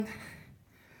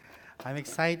I'm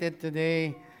excited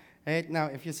today. Right now,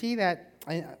 if you see that,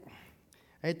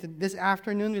 this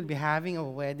afternoon we'll be having a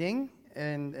wedding,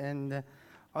 and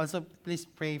also please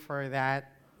pray for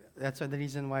that. That's the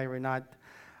reason why we're not.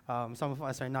 Some of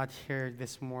us are not here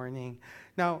this morning.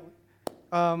 Now,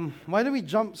 why don't we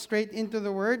jump straight into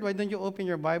the Word? Why don't you open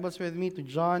your Bibles with me to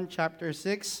John chapter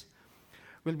 6?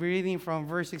 We'll be reading from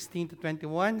verse 16 to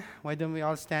 21. Why don't we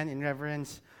all stand in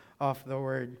reverence of the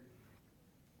Word?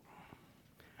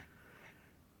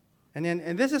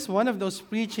 And this is one of those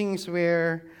preachings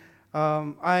where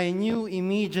I knew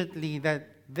immediately that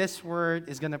this word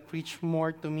is going to preach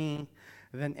more to me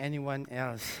than anyone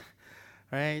else.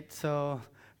 Right? So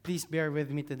please bear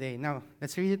with me today. Now,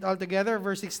 let's read it all together.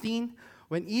 Verse 16.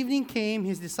 When evening came,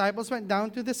 his disciples went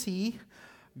down to the sea,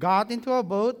 got into a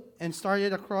boat, and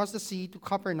started across the sea to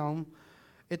Capernaum.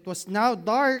 It was now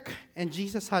dark, and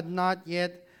Jesus had not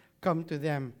yet come to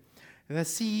them. The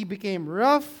sea became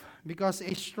rough because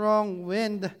a strong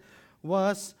wind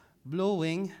was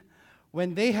blowing.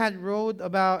 When they had rowed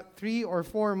about 3 or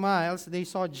 4 miles, they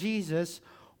saw Jesus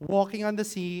walking on the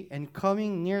sea and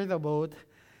coming near the boat,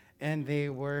 and they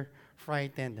were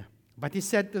frightened. But he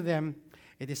said to them,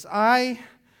 "It is I,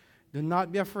 do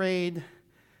not be afraid."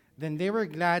 Then they were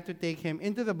glad to take him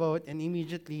into the boat, and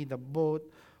immediately the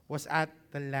boat was at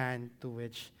the land to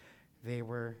which they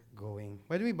were going.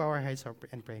 Why don't we bow our heads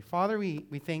and pray? Father, we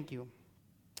thank you.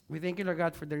 We thank you, Lord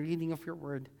God, for the reading of your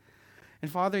word. And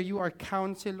Father, you are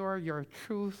counselor, you are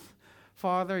truth.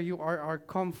 Father, you are our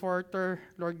comforter.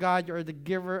 Lord God, you are the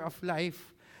giver of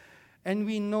life. And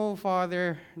we know,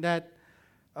 Father, that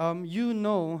you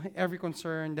know every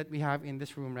concern that we have in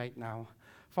this room right now.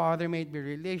 Father, may it be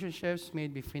relationships, may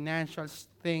it be financial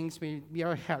things, may it be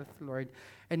our health, Lord.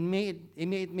 And may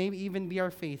it maybe even be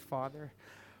our faith, Father.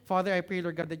 Father, I pray,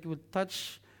 Lord God, that you would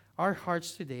touch our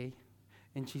hearts today.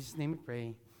 In Jesus' name we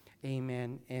pray.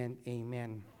 Amen and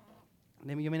amen.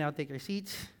 You may now take your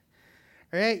seats.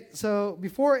 All right, so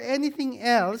before anything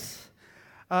else,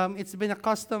 it's been a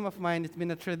custom of mine, it's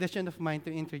been a tradition of mine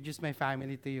to introduce my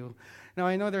family to you. Now,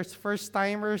 I know there's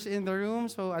first-timers in the room,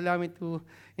 so allow me to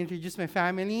introduce my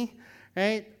family.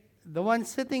 Right? The one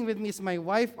sitting with me is my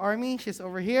wife, Army. She's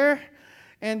over here.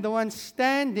 And the one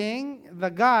standing,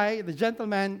 the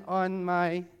gentleman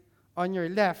on your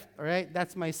left, all right?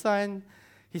 That's my son.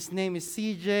 His name is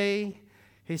CJ.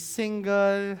 He's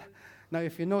single. Now,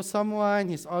 if you know someone,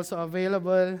 he's also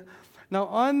available. Now,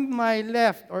 on my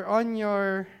left or on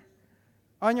your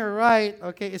right,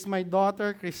 okay, is my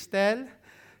daughter, Christelle.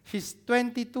 She's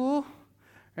 22,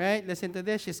 right? Listen to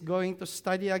this. She's going to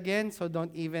study again, so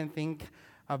don't even think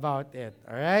about it,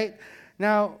 all right?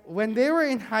 Now, when they were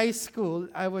in high school,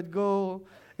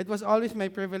 it was always my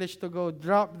privilege to go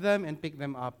drop them and pick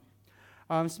them up.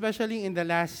 Especially in the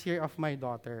last year of my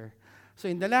daughter. So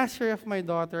in the last year of my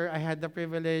daughter, I had the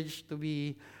privilege to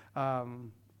be to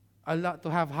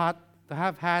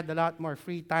have had a lot more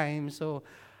free time. So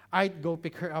I'd go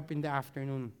pick her up in the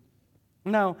afternoon.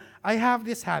 Now I have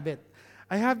this habit.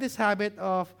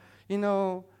 Of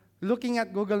looking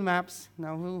at Google Maps.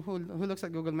 Now who looks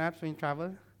at Google Maps when you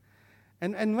travel?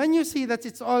 And when you see that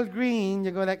it's all green,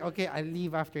 you go like, okay, I'll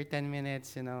leave after 10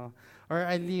 minutes, or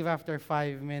I leave after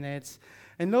 5 minutes.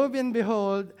 And lo and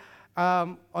behold,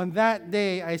 on that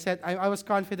day, I said, I was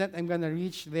confident I'm going to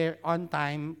reach there on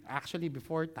time, actually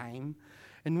before time.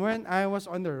 And when I was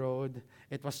on the road,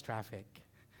 it was traffic.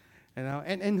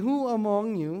 And who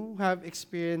among you have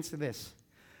experienced this?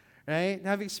 Right?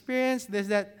 Have experienced this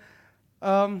that,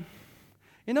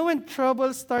 when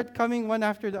troubles start coming one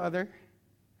after the other?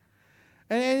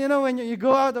 And when you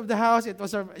go out of the house, it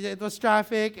was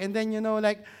traffic, and then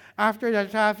after the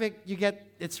traffic,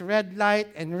 it's red light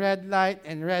and red light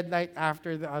and red light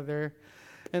after the other,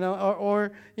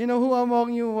 or who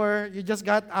among you you just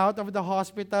got out of the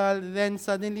hospital, then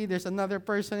suddenly there's another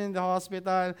person in the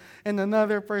hospital and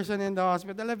another person in the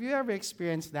hospital. Have you ever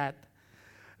experienced that?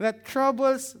 That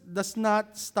troubles does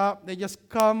not stop; they just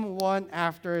come one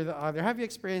after the other. Have you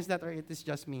experienced that, or it is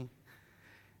just me?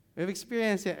 We've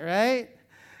experienced it, right?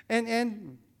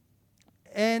 And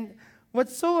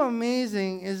what's so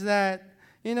amazing is that,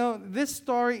 this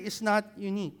story is not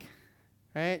unique,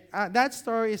 right? That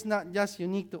story is not just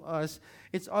unique to us,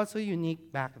 it's also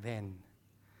unique back then.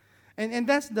 And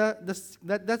that's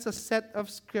that's a set of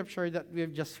scripture that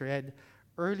we've just read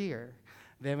earlier.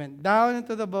 They went down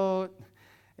into the boat,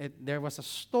 there was a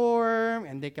storm,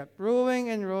 and they kept rowing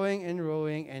and rowing and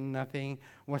rowing, and nothing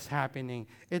was happening.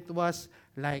 It was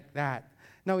like that.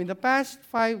 Now, in the past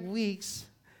 5 weeks,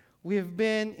 we've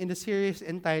been in the series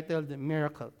entitled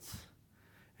Miracles.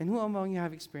 And who among you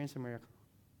have experienced a miracle?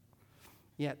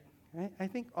 Yet. Right? I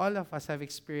think all of us have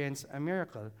experienced a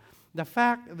miracle. The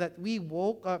fact that we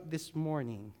woke up this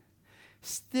morning,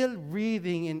 still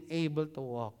breathing and able to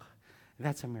walk,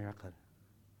 that's a miracle.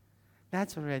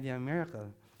 That's already a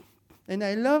miracle. And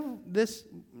I love this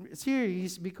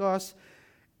series because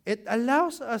it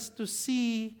allows us to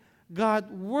see God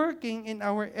working in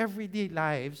our everyday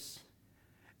lives.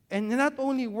 And not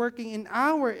only working in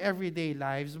our everyday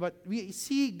lives, but we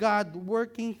see God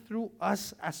working through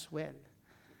us as well.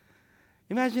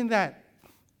 Imagine that.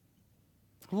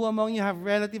 Who among you have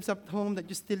relatives at home that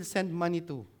you still send money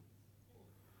to?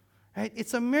 Right?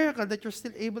 It's a miracle that you're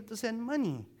still able to send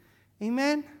money.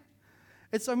 Amen?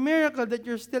 It's a miracle that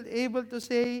you're still able to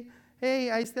say,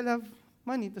 hey, I still have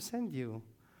money to send you.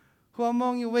 Who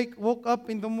among you woke up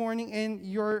in the morning and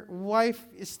your wife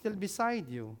is still beside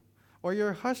you? Or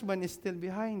your husband is still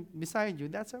beside you?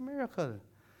 That's a miracle.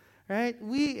 Right?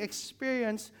 We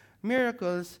experience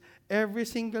miracles every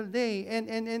single day.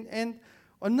 And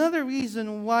another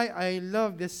reason why I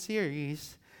love this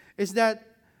series is that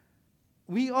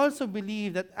we also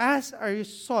believe that as a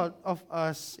result of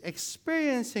us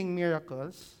experiencing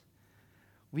miracles,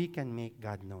 we can make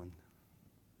God known.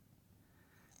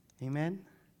 Amen?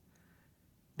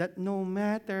 That no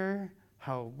matter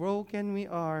how broken we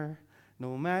are,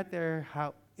 no matter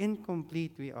how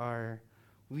incomplete we are,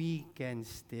 we can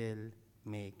still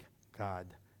make God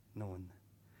known.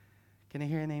 Can I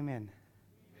hear an amen?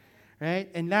 Right?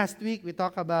 And last week we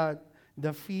talked about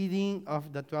the feeding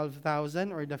of the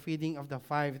 12,000 or the feeding of the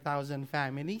 5,000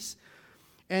 families.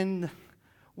 And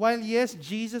while, yes,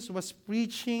 Jesus was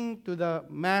preaching to the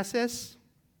masses,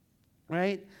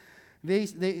 right?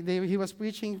 He was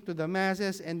preaching to the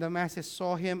masses, and the masses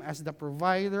saw him as the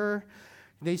provider.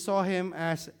 They saw him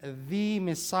as the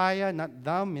Messiah, not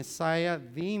the Messiah,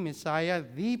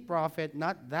 the prophet,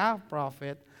 not the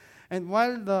prophet. And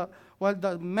while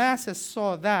the masses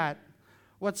saw that,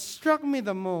 what struck me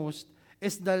the most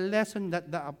is the lesson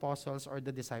that the apostles or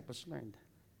the disciples learned.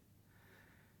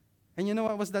 And you know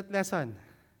what was that lesson?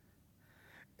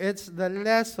 It's the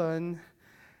lesson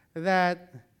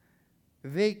that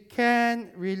they can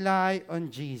rely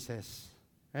on Jesus,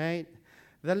 right?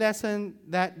 The lesson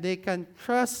that they can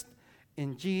trust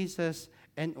in Jesus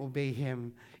and obey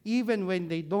him, even when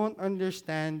they don't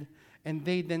understand and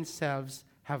they themselves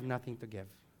have nothing to give.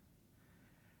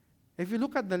 If you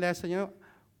look at the lesson,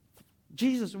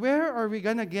 Jesus, where are we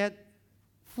going to get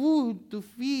food to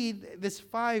feed these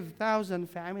 5,000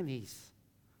 families?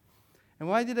 And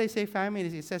why did I say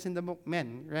families? It says in the book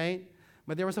men, right?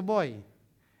 But there was a boy.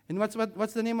 And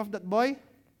what's the name of that boy?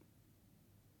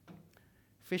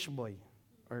 Fish boy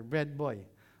or bread boy.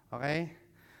 Okay?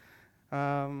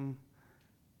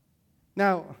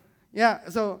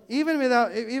 So even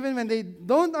when they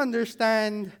don't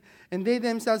understand and they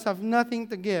themselves have nothing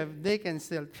to give, they can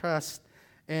still trust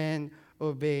and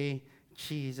obey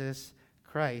Jesus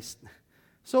Christ.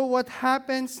 So what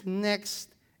happens next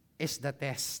is the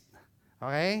test.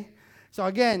 Okay? So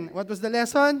again, what was the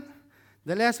lesson?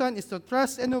 The lesson is to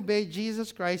trust and obey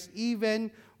Jesus Christ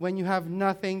even when you have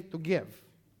nothing to give.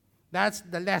 That's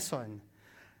the lesson.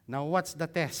 Now, what's the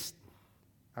test?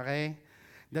 Okay?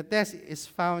 The test is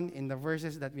found in the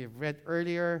verses that we've read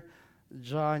earlier,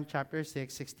 John chapter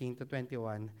 6, 16 to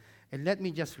 21. And let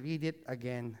me just read it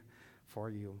again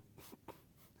for you.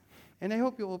 And I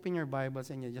hope you open your Bibles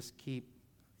and you just keep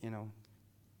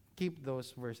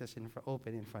those verses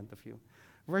open in front of you.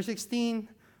 Verse 16,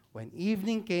 when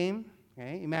evening came,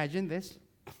 okay, imagine this.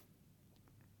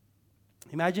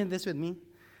 Imagine this with me.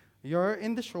 You're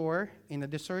in the shore, in a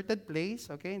deserted place,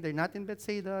 okay? They're not in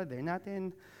Bethsaida, they're not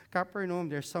in Capernaum,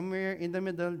 they're somewhere in the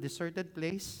middle, deserted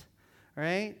place,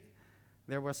 right?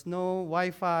 There was no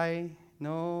Wi-Fi,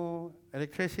 no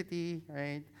electricity,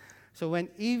 right? So when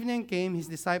evening came, his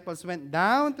disciples went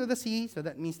down to the sea, so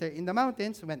that means they're in the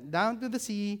mountains, went down to the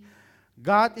sea,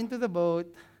 got into the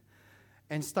boat,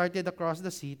 and started across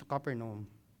the sea to Capernaum.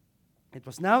 It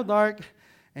was now dark,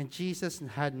 and Jesus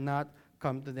had not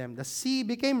come to them. The sea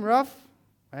became rough,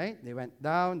 right? They went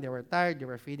down, they were tired, they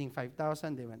were feeding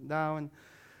 5,000, they went down.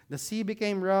 The sea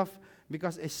became rough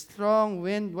because a strong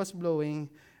wind was blowing,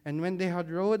 and when they had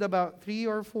rowed about 3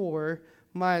 or 4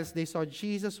 miles, they saw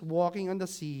Jesus walking on the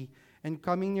sea and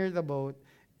coming near the boat,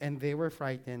 and they were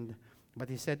frightened. But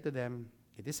he said to them,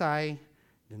 "It is I,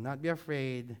 do not be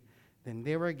afraid." Then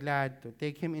they were glad to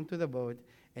take him into the boat,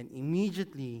 and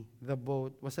immediately the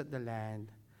boat was at the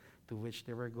land to which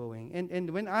they were going. And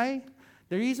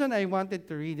the reason I wanted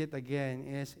to read it again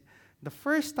is the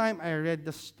first time I read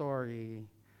the story,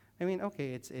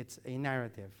 it's a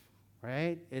narrative,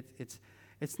 right?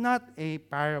 It's not a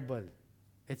parable.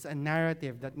 It's a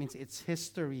narrative. That means it's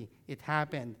history. It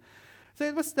happened. So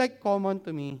it was like common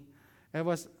to me. It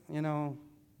was,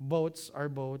 boats are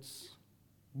boats.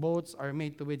 Boats are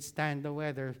made to withstand the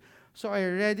weather. So I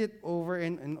read it over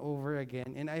and over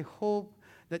again. And I hope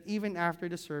that even after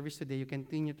the service today, you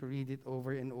continue to read it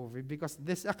over and over. Because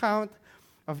this account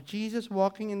of Jesus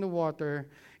walking in the water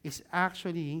is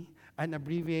actually an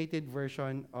abbreviated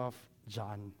version of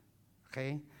John.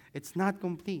 Okay? It's not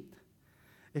complete.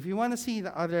 If you want to see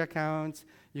the other accounts,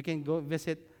 you can go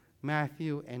visit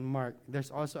Matthew and Mark.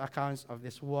 There's also accounts of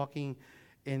this walking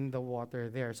in the water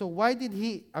there. So why did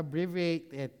he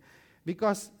abbreviate it?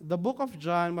 Because the book of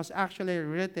John was actually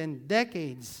written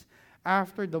decades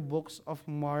after the books of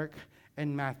Mark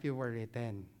and Matthew were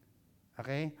written.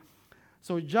 Okay?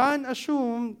 So John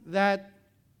assumed that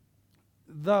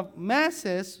the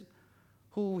masses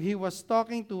who he was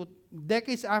talking to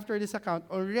decades after this account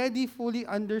already fully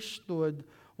understood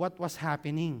what was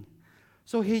happening.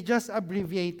 So he just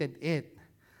abbreviated it.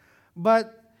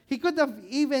 But he could have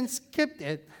even skipped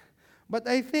it. But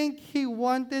I think he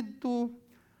wanted to,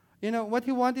 what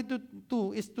he wanted to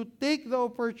do is to take the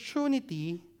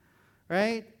opportunity,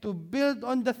 right, to build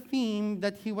on the theme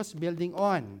that he was building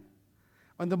on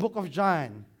the book of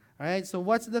John. Right? So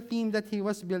what's the theme that he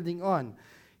was building on?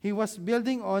 He was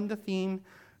building on the theme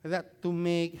that to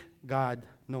make God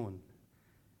known.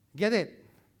 Get it?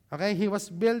 Okay? He was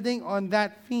building on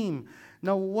that theme.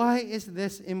 Now, why is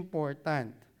this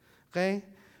important? Okay?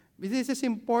 This is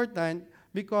important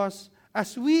because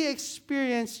as we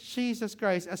experience Jesus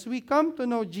Christ, as we come to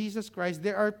know Jesus Christ,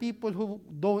 there are people who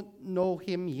don't know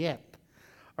Him yet.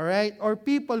 All right? Or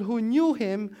people who knew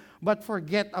Him but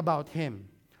forget about Him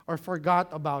or forgot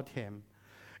about Him.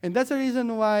 And that's the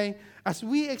reason why, as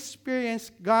we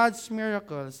experience God's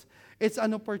miracles, it's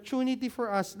an opportunity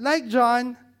for us, like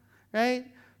John, right,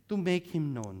 to make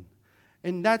Him known.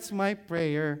 And that's my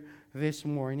prayer this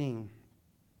morning.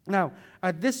 Now,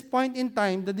 at this point in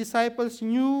time, the disciples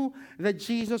knew that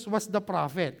Jesus was the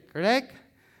prophet, correct?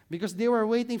 Because they were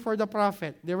waiting for the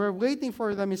prophet. They were waiting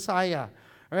for the Messiah,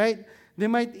 right? They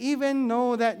might even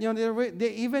know that, they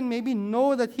even maybe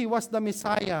know that He was the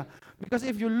Messiah. Because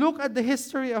if you look at the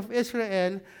history of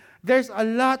Israel, there's a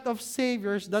lot of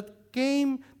saviors that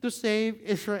came to save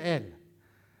Israel.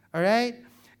 All right?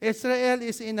 Israel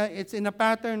is in a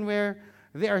pattern where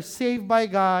they are saved by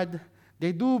God,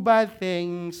 they do bad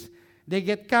things, they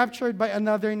get captured by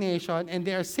another nation, and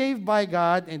they are saved by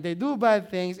God, and they do bad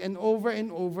things, and over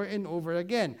and over and over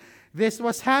again. This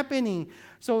was happening.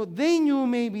 So they knew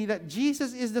maybe that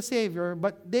Jesus is the Savior,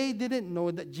 but they didn't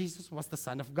know that Jesus was the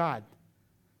Son of God.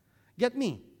 Get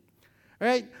me?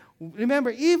 Right?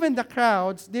 Remember, even the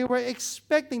crowds, they were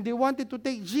expecting, they wanted to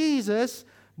take Jesus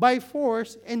by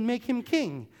force and make Him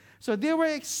king. So they were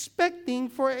expecting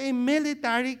for a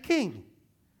military king.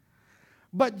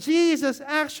 But Jesus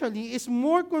actually is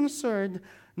more concerned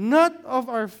not of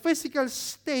our physical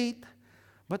state,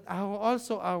 but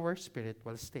also our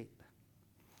spiritual state.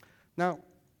 Now,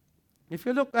 if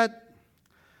you look at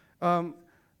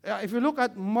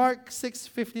Mark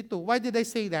 6:52, why did I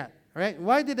say that? Right?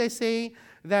 Why did I say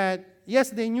that?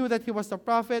 Yes, they knew that He was the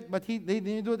prophet, but they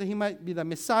knew that He might be the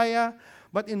Messiah.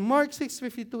 But in Mark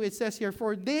 6:52, it says here,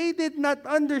 "For they did not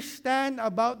understand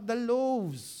about the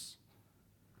loaves."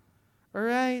 All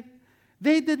right?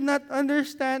 They did not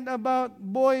understand about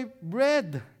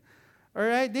bread. All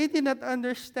right? They did not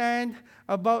understand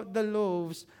about the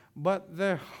loaves, but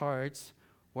their hearts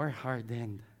were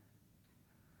hardened.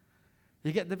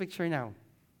 You get the picture now?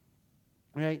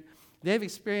 Right? They've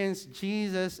experienced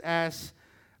Jesus as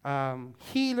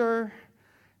healer.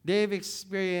 They've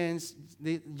experienced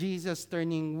Jesus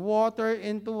turning water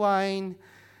into wine.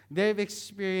 They've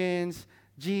experienced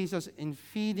Jesus in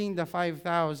feeding the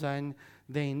 5,000.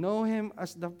 They know Him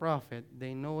as the prophet.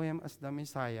 They know Him as the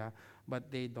Messiah, but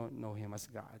they don't know Him as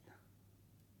God.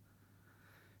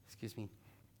 Excuse me.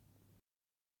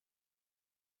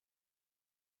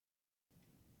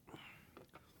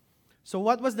 So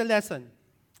what was the lesson?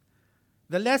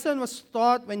 The lesson was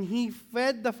taught when He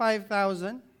fed the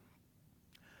 5,000.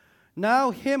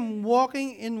 Now, Him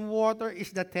walking in water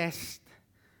is the test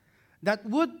that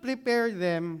would prepare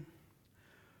them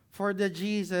for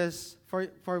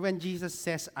for when Jesus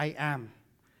says, "I am."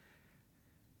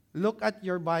 Look at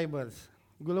your Bibles.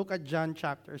 Look at John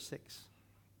chapter 6.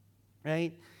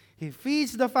 Right? He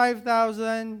feeds the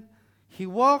 5,000. He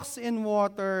walks in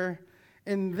water.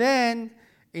 And then,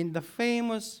 in the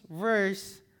famous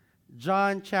verse,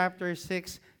 John chapter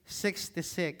 6,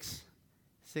 666.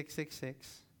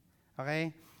 666.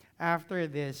 Okay? After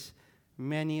this,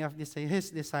 many of His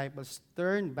disciples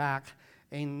turned back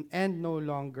and no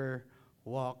longer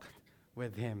walked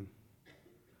with him.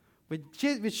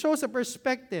 Which shows a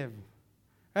perspective,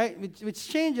 right? Which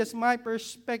changes my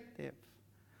perspective.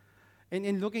 And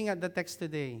in looking at the text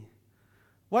today,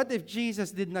 what if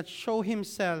Jesus did not show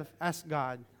himself as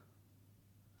God?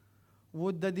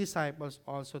 Would the disciples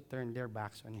also turn their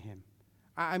backs on him?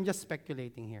 I'm just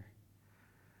speculating here,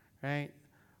 right?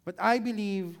 But I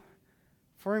believe,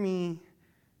 for me,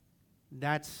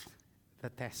 that's the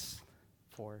test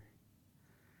for.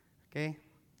 Okay?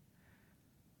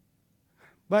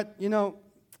 But,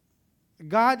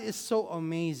 God is so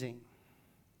amazing.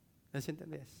 Listen to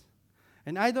this.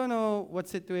 And I don't know what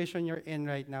situation you're in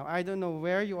right now. I don't know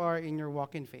where you are in your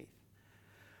walk in faith.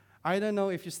 I don't know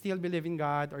if you still believe in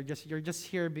God or you're just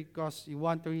here because you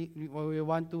want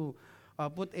to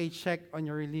put a check on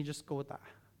your religious quota.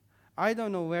 I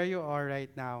don't know where you are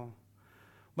right now.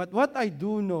 But what I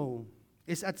do know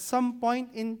is at some point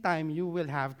in time, you will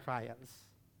have trials.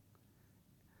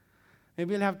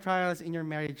 Maybe you'll have trials in your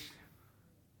marriage.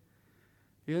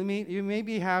 You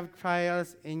maybe have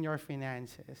trials in your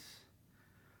finances.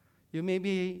 You may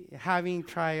be having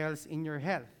trials in your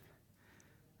health,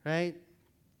 right?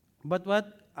 But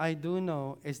what I do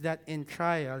know is that in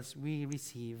trials, we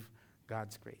receive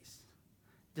God's grace.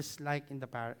 Just like in the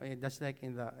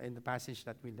passage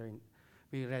that we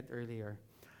read earlier.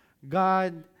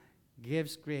 God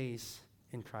gives grace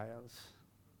in trials.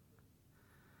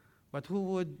 But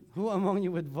who among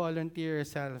you would volunteer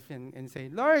yourself and say,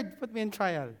 Lord, put me in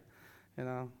trial?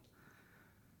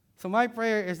 So my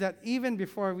prayer is that even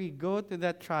before we go to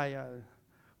that trial,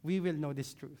 we will know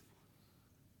this truth.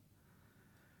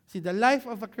 See, the life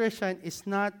of a Christian is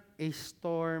not a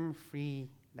storm-free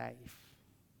life.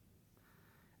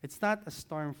 It's not a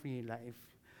storm-free life,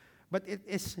 but it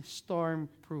is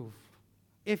storm-proof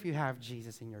if you have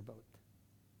Jesus in your boat.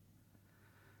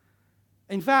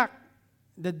 In fact,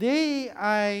 the day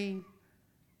I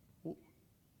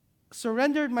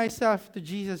surrendered myself to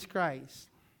Jesus Christ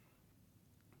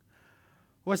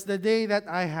was the day that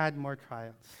I had more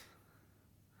trials.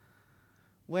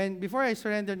 Before I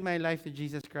surrendered my life to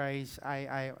Jesus Christ,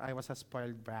 I was a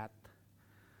spoiled brat.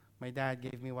 My dad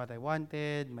gave me what I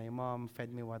wanted. My mom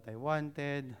fed me what I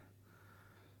wanted.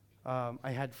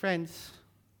 I had friends,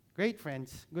 great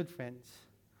friends, good friends.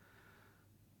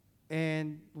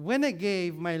 And when I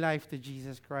gave my life to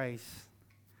Jesus Christ,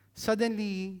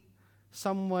 suddenly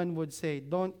someone would say,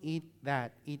 don't eat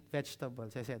that, eat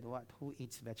vegetables. I said, what? Who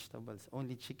eats vegetables?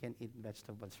 Only chicken eat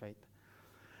vegetables, right?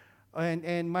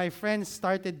 And my friends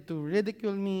started to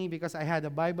ridicule me because I had a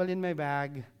Bible in my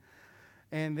bag.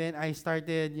 And then I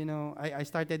started, I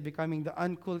started becoming the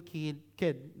uncool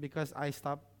kid because I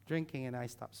stopped drinking and I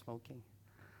stopped smoking.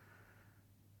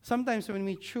 Sometimes when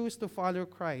we choose to follow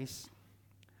Christ,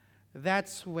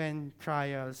 that's when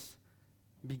trials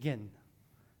begin.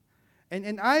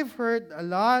 And I've heard a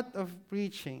lot of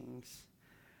preachings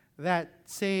that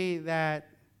say that,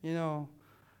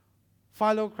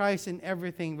 follow Christ and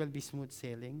everything will be smooth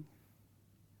sailing.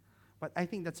 But I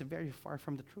think that's very far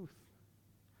from the truth.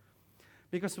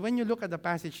 Because when you look at the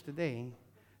passage today,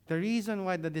 the reason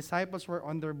why the disciples were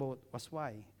on their boat was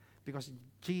why? Because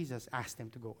Jesus asked them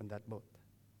to go on that boat.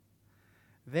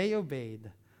 They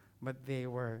obeyed, but they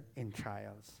were in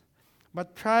trials.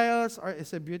 But trials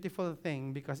is a beautiful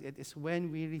thing because it is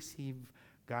when we receive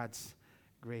God's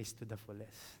grace to the fullest.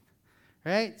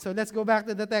 Right? So let's go back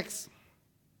to the text.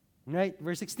 Right?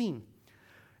 Verse 16.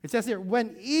 It says here,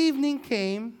 when evening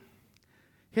came,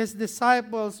 his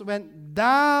disciples went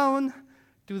down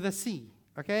to the sea.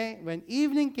 Okay? When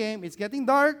evening came, it's getting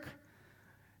dark.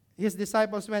 His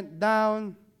disciples went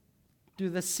down to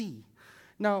the sea.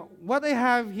 Now, what I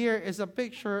have here is a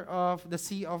picture of the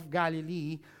Sea of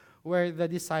Galilee where the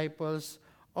disciples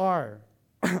are.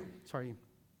 Sorry.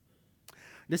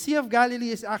 The Sea of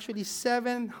Galilee is actually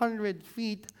 700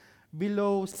 feet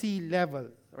below sea level.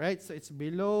 Right? So it's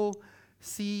below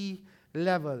sea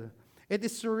level. It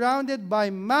is surrounded by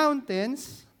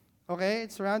mountains. Okay?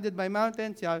 It's surrounded by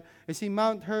mountains. You see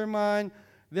Mount Hermon.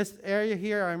 This area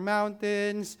here are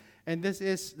mountains. And this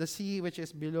is the sea which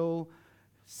is below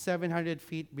 700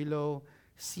 feet below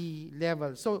sea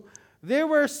level. So they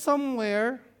were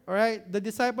somewhere, all right? The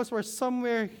disciples were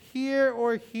somewhere here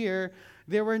or here.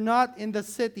 They were not in the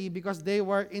city because they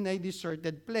were in a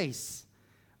deserted place.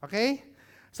 Okay?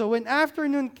 So when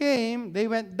afternoon came, they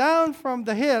went down from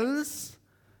the hills,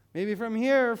 maybe from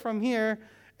here or from here,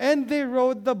 and they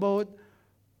rowed the boat.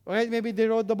 All right? Maybe they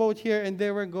rowed the boat here and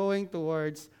they were going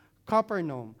towards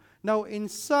Capernaum. Now, in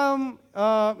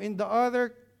the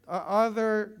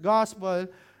other gospel,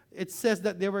 it says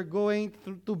that they were going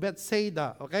to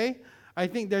Bethsaida, okay? I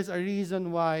think there's a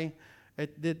reason why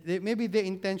Maybe they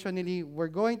intentionally were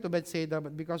going to Bethsaida,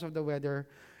 but because of the weather,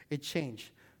 it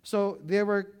changed. So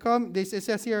this it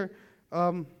says here,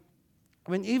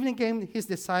 when evening came, his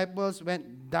disciples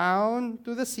went down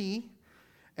to the sea,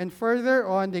 and further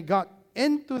on, they got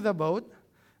into the boat.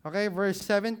 Okay, verse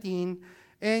 17.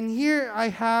 And here I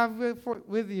have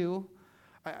with you,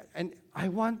 and I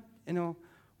want,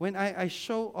 when I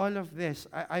show all of this,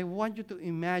 I want you to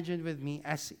imagine with me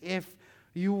as if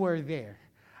you were there.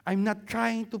 I'm not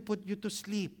trying to put you to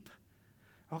sleep.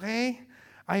 Okay?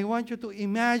 I want you to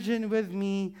imagine with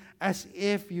me as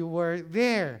if you were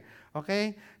there.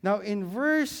 Okay? Now, in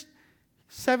verse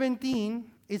 17,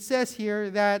 it says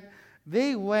here that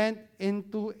they went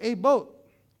into a boat.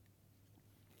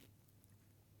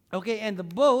 Okay, and the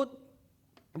boat,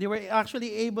 they were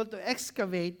actually able to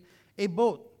excavate a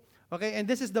boat. Okay, and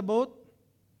this is the boat,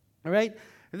 all right?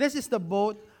 This is the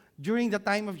boat during the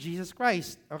time of Jesus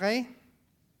Christ, okay?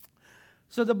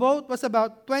 So the boat was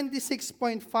about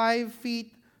 26.5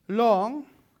 feet long.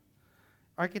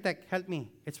 Architect, help me.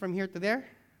 It's from here to there?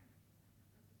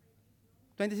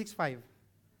 26.5.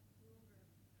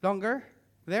 Longer?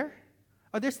 There?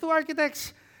 Oh, there's two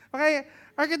architects. Okay,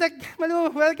 Architect Malu,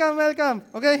 welcome.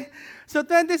 Okay, so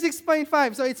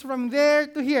 26.5. So it's from there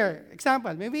to here.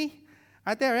 Example, maybe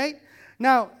at there, right?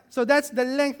 Now, so that's the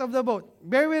length of the boat.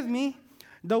 Bear with me.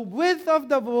 The width of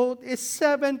the boat is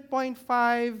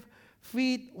 7.5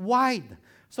 feet wide.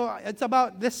 So it's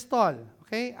about this tall.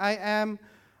 Okay, I am,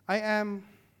 I don't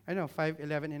know,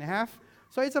 5'11 and a half.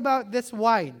 So it's about this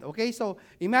wide. Okay, so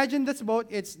imagine this boat.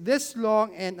 It's this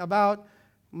long and about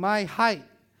my height.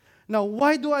 Now,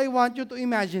 why do I want you to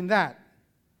imagine that?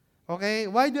 Okay,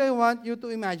 why do I want you to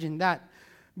imagine that?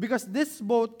 Because this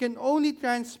boat can only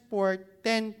transport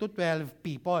 10 to 12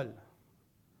 people.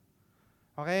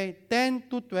 Okay, 10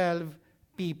 to 12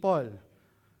 people.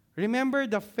 Remember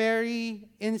the ferry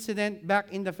incident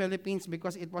back in the Philippines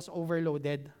because it was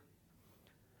overloaded?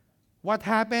 What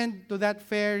happened to that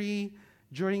ferry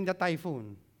during the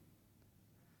typhoon?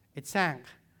 It sank,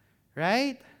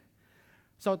 right?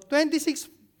 So 26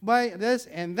 by this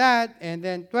and that, and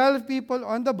then 12 people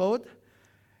on the boat,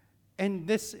 and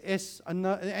this is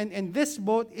and this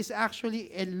boat is actually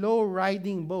a low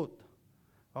riding boat.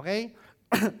 Okay?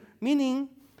 Meaning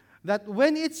that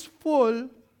when it's full,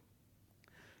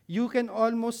 you can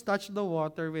almost touch the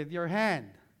water with your hand.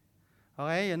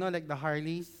 Okay? Like the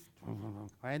Harleys,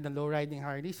 okay? The low riding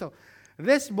Harley. So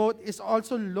this boat is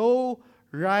also low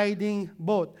riding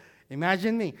boat.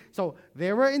 Imagine me. So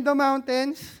they were in the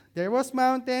mountains. There was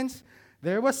mountains.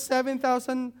 There was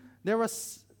 7,000.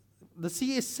 The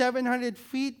sea is 700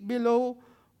 feet below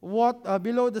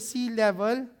below the sea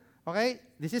level. Okay,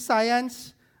 this is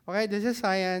science. Okay, this is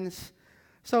science.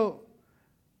 So,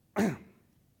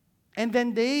 and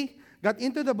then they got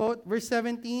into the boat. Verse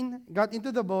 17, got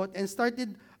into the boat and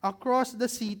started across the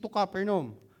sea to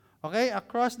Capernaum. Okay,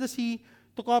 across the sea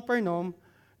to Capernaum.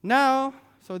 Now,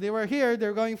 so they were here,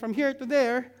 they're going from here to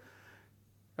there,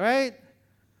 right?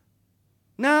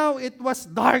 Now it was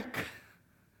dark.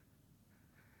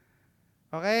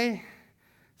 Okay?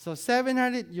 So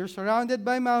 700, you're surrounded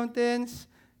by mountains,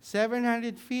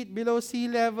 700 feet below sea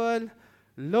level,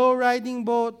 low riding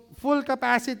boat, full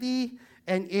capacity,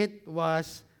 and it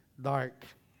was dark.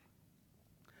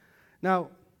 Now,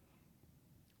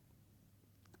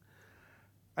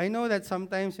 I know that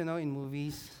sometimes, in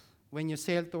movies, when you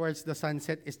sail towards the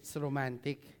sunset, it's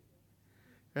romantic,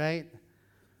 right?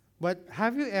 But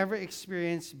have you ever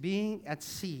experienced being at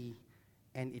sea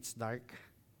and it's dark?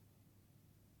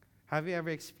 Have you ever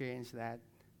experienced that?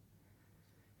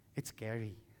 It's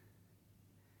scary.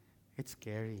 It's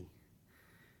scary.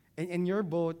 And your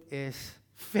boat is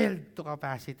filled to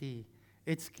capacity.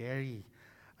 It's scary.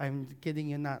 I'm kidding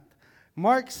you not.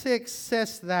 Mark 6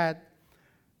 says that,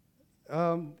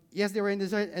 yes, they were in the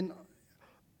desert,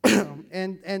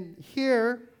 and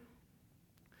here,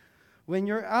 when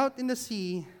you're out in the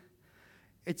sea,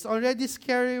 it's already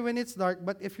scary when it's dark,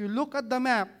 but if you look at the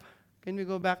map, can we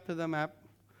go back to the map?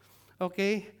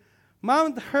 Okay,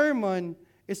 Mount Hermon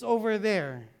is over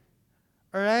there.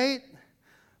 All right?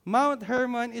 Mount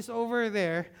Hermon is over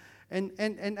there, and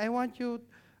I want you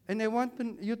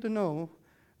to know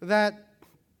that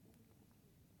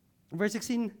verse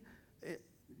 16,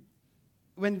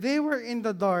 when they were in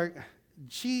the dark,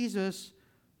 Jesus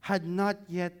had not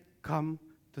yet come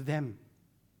to them.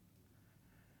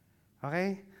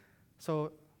 Okay?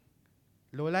 So,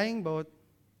 low-lying boat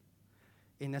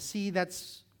in a sea that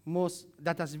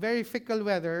has very fickle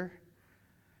weather.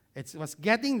 It was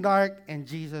getting dark and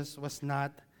Jesus was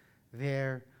not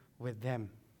there with them.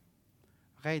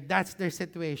 Okay? That's their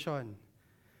situation.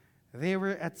 They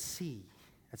were at sea.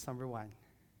 That's number one.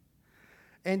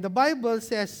 And the Bible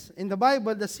says, in the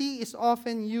Bible, the sea is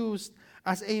often used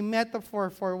as a metaphor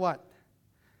for what?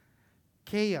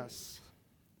 Chaos,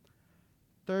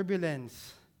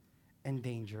 turbulence, and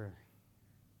danger.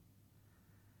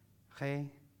 Okay?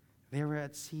 They were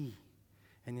at sea.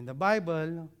 And in the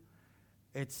Bible,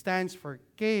 it stands for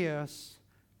chaos,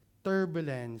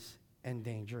 turbulence, and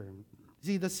danger.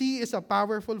 See, the sea is a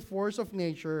powerful force of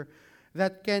nature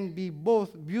that can be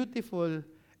both beautiful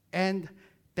and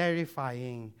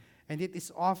terrifying. And it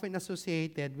is often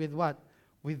associated with what?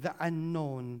 With the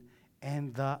unknown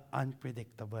and the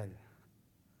unpredictable.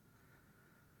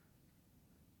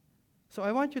 So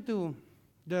I want you to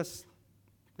let's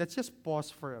just pause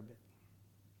for a bit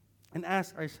and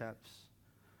ask ourselves,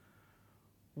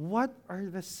 what are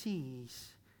the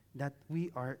seas that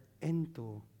we are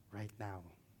into right now?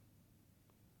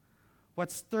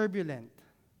 What's turbulent?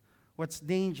 What's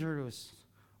dangerous?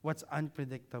 What's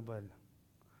unpredictable?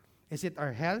 Is it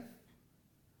our health?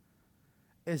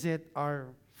 Is it our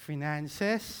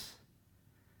finances?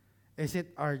 Is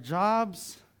it our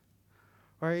jobs?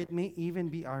 Or it may even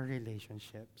be our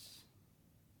relationships.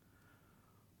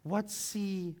 What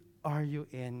sea are you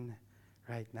in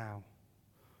right now?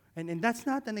 And that's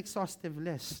not an exhaustive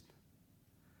list.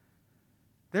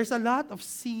 There's a lot of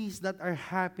seas that are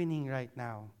happening right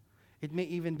now. It may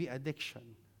even be addiction,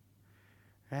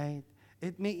 right?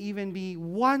 It may even be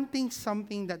wanting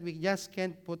something that we just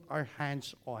can't put our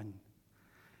hands on.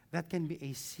 That can be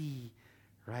a sea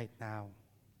right now.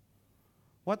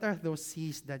 What are those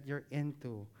seas that you're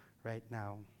into right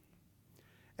now?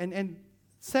 And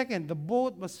second, the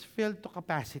boat was filled to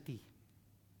capacity.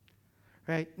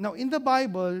 Right? Now, in the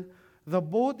Bible, the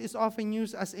boat is often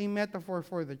used as a metaphor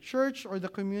for the church or the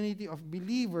community of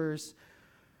believers.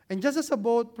 And just as a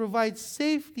boat provides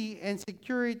safety and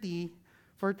security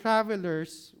for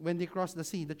travelers when they cross the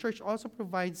sea, the church also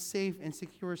provides safe and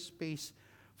secure space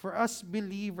for us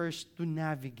believers to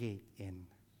navigate in.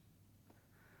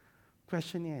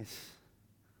 Question is,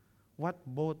 what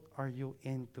boat are you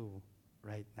into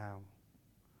right now?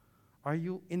 Are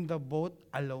you in the boat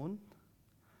alone?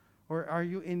 Or are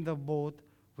you in the boat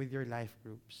with your life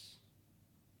groups?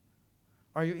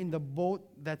 Are you in the boat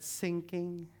that's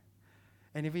sinking?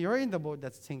 And if you're in the boat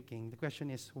that's sinking, the question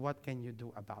is, what can you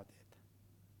do about it?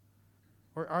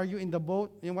 Or are you in the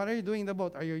boat, and what are you doing in the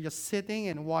boat? Are you just sitting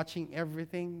and watching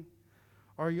everything?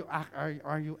 Or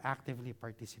are you actively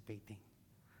participating?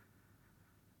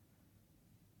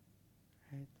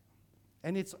 Right?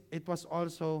 And it was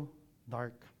also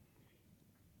dark.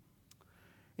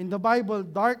 In the Bible,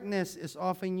 darkness is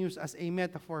often used as a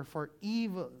metaphor for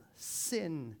evil,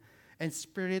 sin, and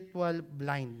spiritual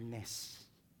blindness.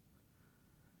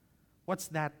 What's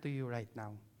that to you right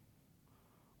now?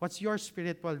 What's your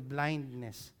spiritual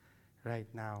blindness right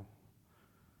now?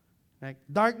 Like,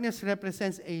 darkness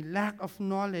represents a lack of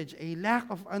knowledge, a lack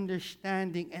of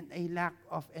understanding, and a lack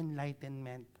of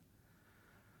enlightenment.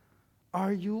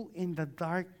 Are you in the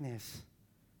darkness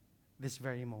this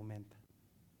very moment?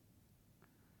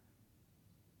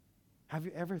 Have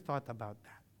you ever thought about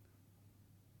that?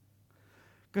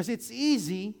 Because it's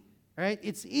easy, right?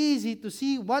 It's easy to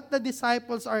see what the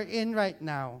disciples are in right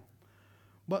now.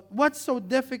 But what's so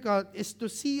difficult is to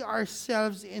see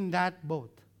ourselves in that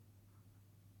boat.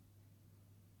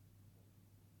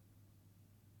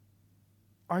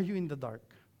 Are you in the dark?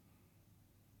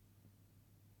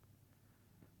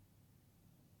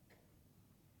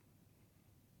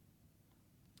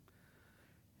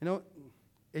 You know,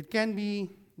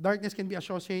 darkness can be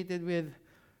associated with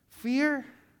fear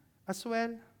as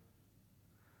well.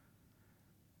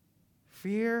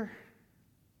 Fear,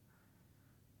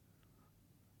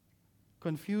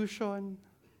 confusion.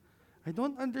 I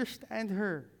don't understand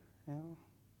her. You know?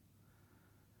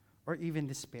 Or even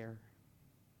despair.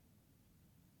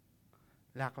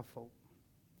 Lack of hope.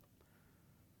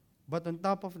 But on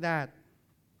top of that,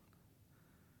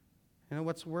 you know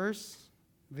what's worse?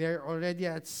 They're already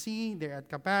at sea, they're at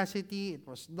capacity, it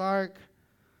was dark.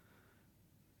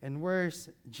 And worse,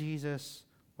 Jesus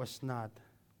was not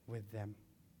with them.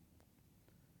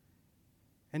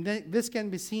 And then this can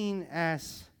be seen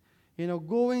as,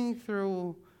 going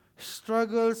through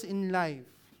struggles in life,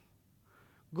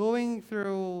 going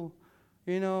through,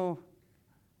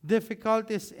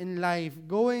 difficulties in life,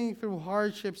 going through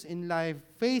hardships in life,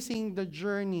 facing the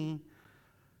journey,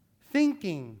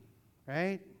 thinking,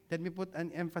 right? Let me put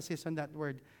an emphasis on that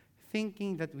word,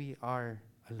 thinking that we are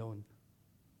alone.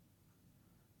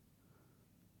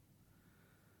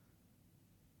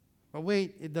 But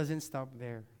wait, it doesn't stop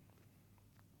there.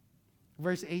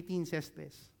 Verse 18 says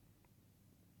this: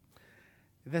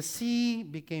 the sea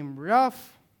became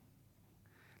rough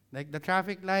Like the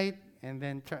traffic light, and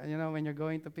then, when you're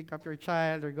going to pick up your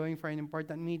child or going for an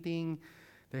important meeting,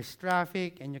 there's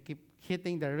traffic, and you keep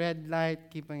hitting the red light,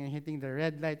 keep on hitting the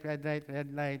red light, red light,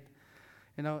 red light.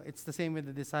 It's the same with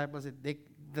the disciples.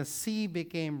 The sea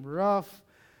became rough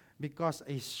because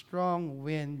a strong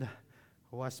wind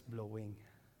was blowing.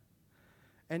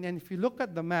 And then if you look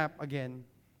at the map again,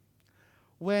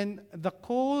 when the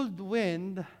cold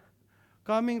wind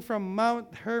coming from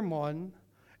Mount Hermon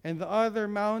and the other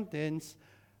mountains,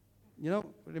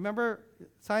 remember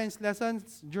science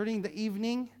lessons during the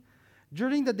evening?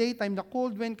 During the daytime, the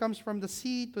cold wind comes from the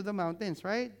sea to the mountains,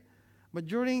 right? But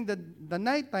during the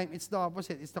nighttime, it's the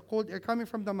opposite. It's the cold air coming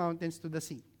from the mountains to the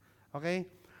sea. Okay?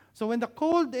 So when the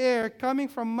cold air coming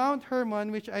from Mount Hermon,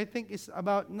 which I think is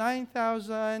about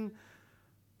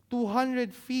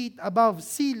 9,200 feet above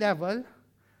sea level,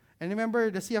 and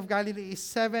remember, the Sea of Galilee is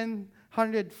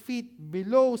 700 feet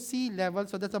below sea level,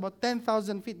 so that's about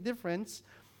 10,000 feet difference.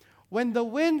 When the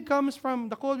cold wind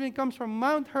comes from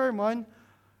Mount Hermon,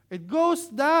 it goes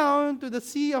down to the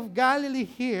Sea of Galilee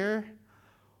here.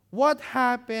 What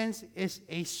happens is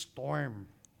a storm.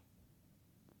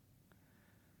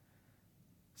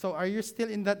 So are you still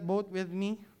in that boat with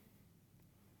me?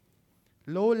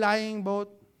 Low-lying boat,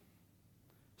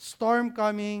 storm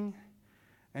coming,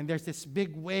 and there's these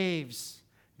big waves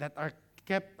that are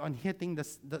kept on hitting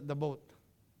the boat.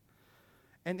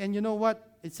 And you know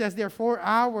what? It says there 4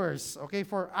 hours, okay,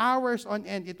 4 hours on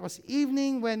end. It was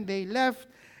evening when they left,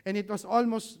 and it was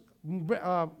almost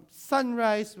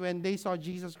sunrise when they saw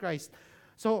Jesus Christ.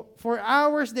 So for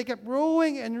hours, they kept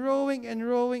rowing and rowing and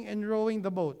rowing and rowing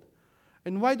the boat.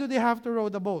 And why do they have to row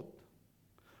the boat?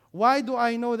 Why do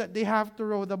I know that they have to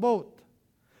row the boat?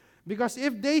 Because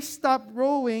if they stop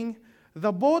rowing,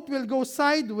 the boat will go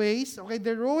sideways. Okay,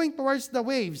 they're rowing towards the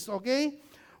waves, okay?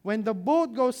 When the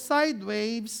boat goes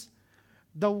sideways,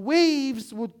 the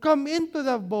waves would come into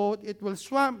the boat, it will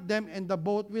swamp them, and the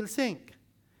boat will sink.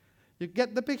 You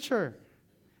get the picture?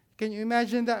 Can you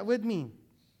imagine that with me?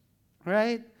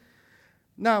 Right?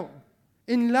 Now,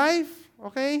 in life,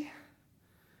 okay,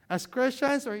 as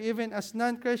Christians or even as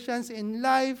non-Christians in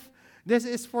life, this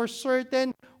is for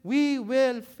certain, we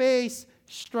will face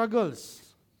struggles.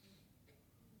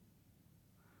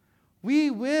 We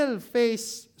will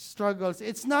face struggles.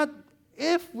 It's not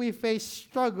if we face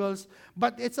struggles,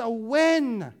 but it's a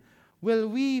when will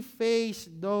we face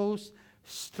those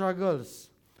struggles.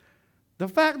 The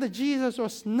fact that Jesus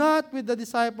was not with the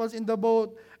disciples in the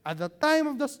boat at the time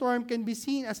of the storm can be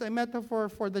seen as a metaphor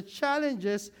for the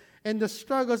challenges and the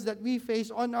struggles that we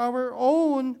face on our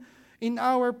own in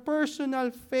our personal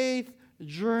faith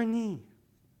journey.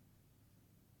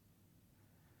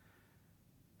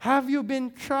 Have you been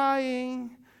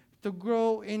trying to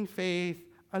grow in faith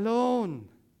alone?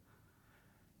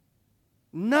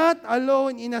 Not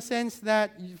alone in a sense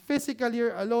that physically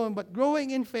you're alone, but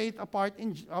growing in faith apart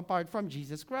from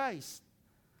Jesus Christ.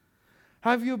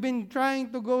 Have you been trying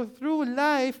to go through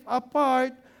life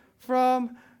apart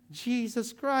from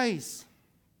Jesus Christ?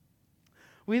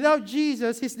 Without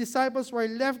Jesus, his disciples were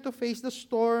left to face the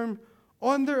storm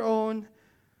on their own,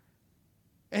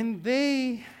 and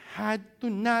they had to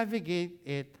navigate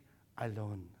it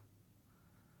alone.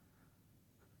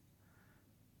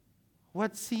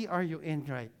 What sea are you in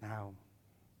right now?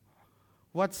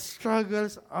 What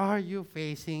struggles are you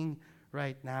facing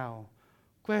right now?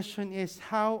 Question is,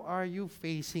 how are you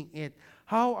facing it?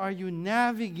 How are you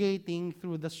navigating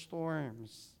through the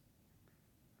storms?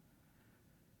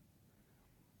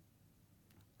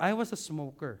 I was a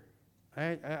smoker.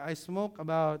 I smoked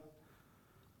about,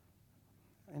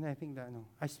 and I think that, no,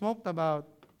 I smoked about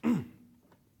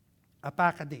a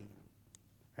pack a day.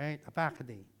 Right? A pack a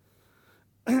day.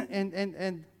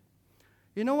 and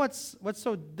you know what's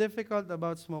so difficult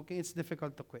about smoking? It's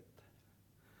difficult to quit.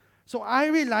 So I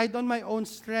relied on my own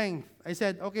strength. I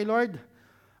said, okay, Lord,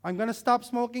 I'm going to stop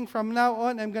smoking from now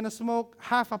on. I'm going to smoke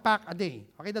half a pack a day.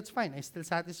 Okay, that's fine. I still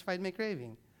satisfied my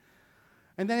craving.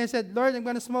 And then I said, Lord, I'm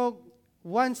going to smoke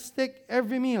 1 stick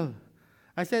every meal.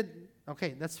 I said,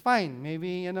 okay, that's fine.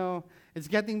 Maybe, it's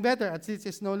getting better. At least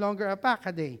it's no longer a pack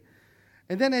a day.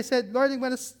 And then I said, Lord, I'm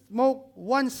going to smoke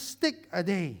 1 stick a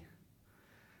day.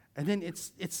 And then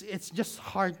it's just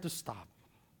hard to stop.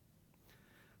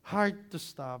 Hard to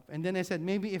stop. And then I said,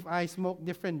 maybe if I smoke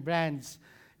different brands,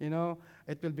 it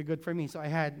will be good for me. So I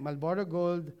had Marlboro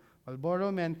Gold,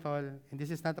 Marlboro Menthol, and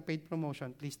this is not a paid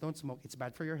promotion. Please don't smoke. It's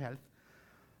bad for your health.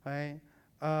 Okay?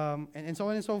 And so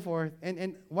on and so forth.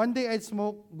 And one day I'd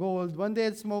smoke Gold, one day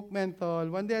I'd smoke Menthol,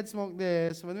 one day I'd smoke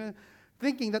this,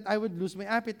 thinking that I would lose my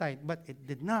appetite, but it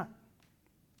did not.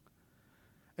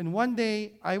 And one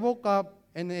day, I woke up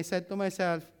and I said to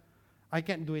myself, I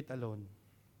can't do it alone.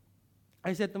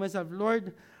 I said to myself,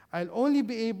 Lord, I'll only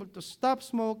be able to stop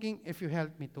smoking if you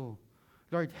help me too.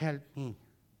 Lord, help me.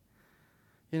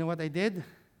 You know what I did?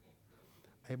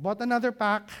 I bought another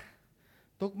pack,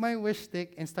 took my wish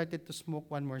stick, and started to smoke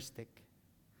one more stick.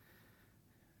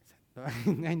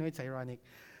 I know it's ironic,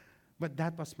 but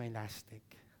that was my last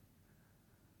stick.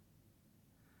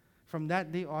 From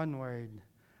that day onward,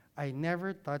 I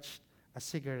never touched a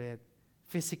cigarette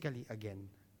physically again.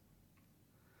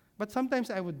 But sometimes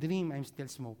I would dream I'm still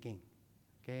smoking.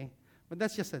 Okay? But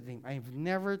that's just a dream. I've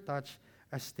never touched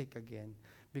a stick again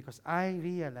because I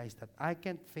realized that I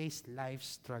can't face life's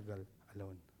struggle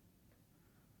alone.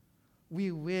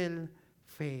 We will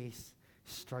face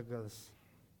struggles.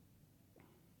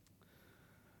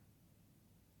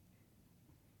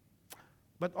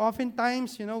 But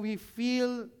oftentimes, we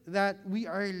feel that we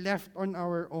are left on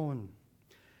our own.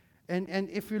 And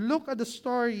if you look at the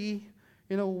story,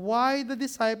 why the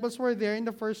disciples were there in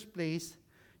the first place,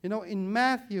 in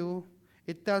Matthew,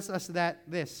 it tells us that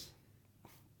this.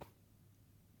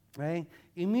 Right?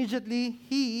 Immediately,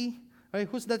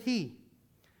 who's that he?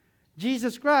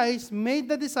 Jesus Christ made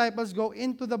the disciples go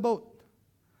into the boat.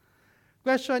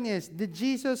 Question is, did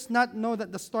Jesus not know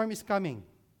that the storm is coming?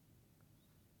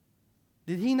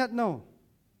 Did he not know?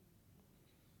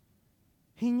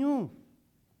 He knew.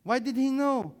 Why did he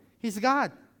know? He's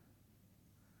God.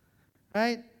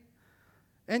 Right?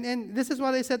 And this is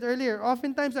what I said earlier.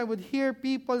 Oftentimes I would hear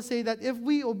people say that if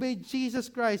we obey Jesus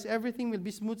Christ, everything will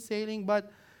be smooth sailing.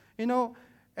 But, we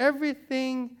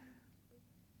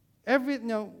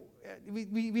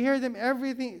hear them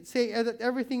say that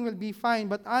everything will be fine.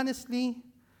 But honestly,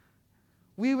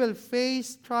 we will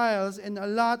face trials, and a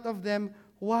lot of them.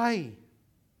 Why?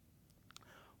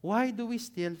 Why do we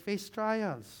still face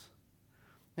trials?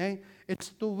 Okay? It's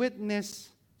to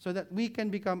witness so that we can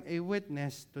become a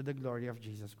witness to the glory of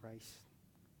Jesus Christ.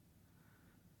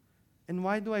 And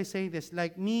why do I say this?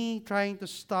 Like me trying to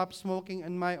stop smoking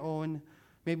on my own,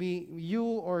 maybe you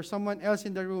or someone else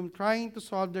in the room trying to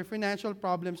solve their financial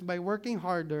problems by working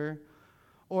harder,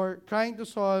 or trying to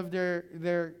solve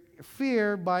their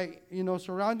fear by,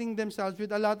 surrounding themselves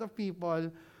with a lot of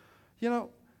people.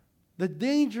 The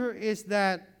danger is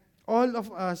that all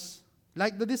of us,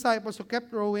 like the disciples who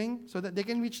kept rowing so that they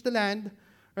can reach the land,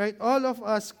 right? All of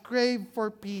us crave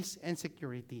for peace and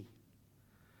security.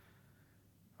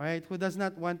 Right? Who does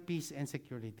not want peace and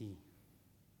security?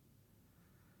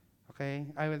 Okay?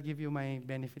 I will give you my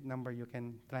benefit number. You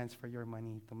can transfer your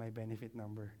money to my benefit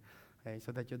number, okay?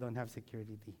 So that you don't have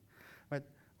security. But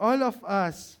all of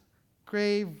us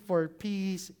crave for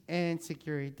peace and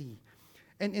security.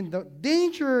 And the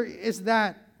danger is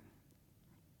that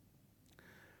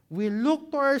we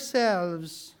look to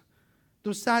ourselves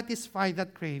to satisfy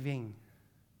that craving.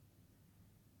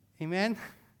 Amen?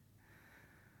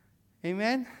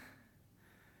 Amen?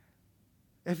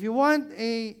 If you want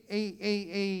a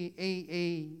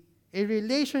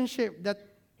relationship that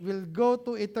will go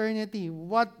to eternity,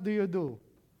 what do?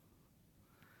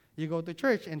 You go to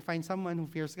church and find someone who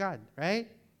fears God, right?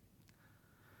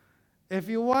 If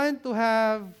you want to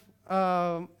have,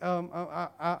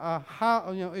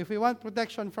 if you want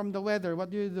protection from the weather, what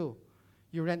do?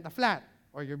 You rent a flat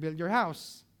or you build your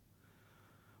house.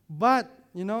 But,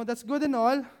 that's good and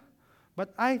all.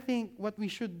 But I think what we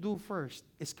should do first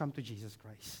is come to Jesus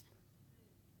Christ.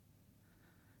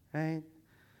 Right?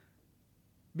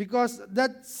 Because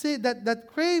that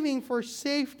craving for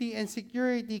safety and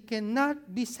security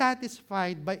cannot be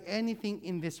satisfied by anything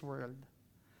in this world.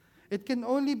 It can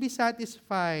only be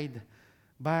satisfied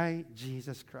by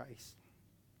Jesus Christ.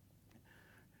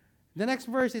 The next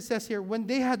verse, it says here, when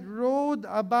they had rowed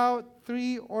about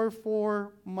 3 or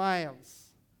 4 miles.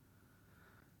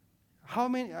 How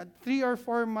many? 3 or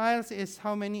 4 miles is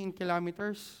how many in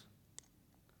kilometers?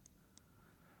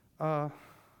 5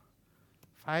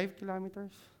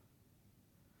 kilometers.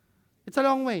 It's a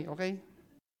long way, okay?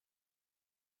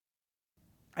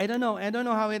 I don't know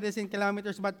how it is in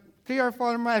kilometers, but 3 or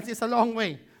 4 miles is a long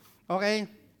way, okay?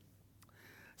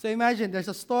 So imagine, there's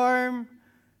a storm,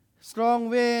 strong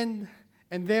wind,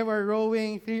 and they were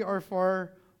rowing 3 or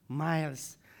 4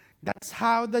 miles. That's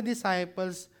how the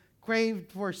disciples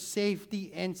craved for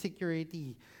safety and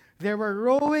security. They were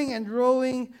rowing and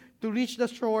rowing to reach the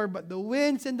shore, but the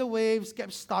winds and the waves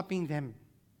kept stopping them.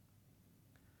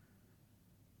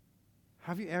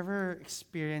 Have you ever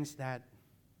experienced that?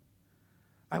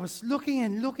 I was looking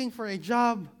and looking for a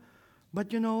job,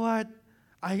 but you know what?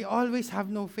 I always have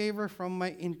no favor from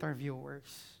my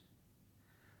interviewers.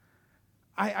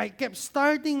 I kept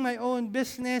starting my own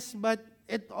business, but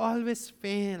it always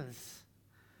fails.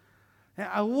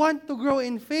 I want to grow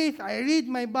in faith. I read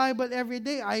my Bible every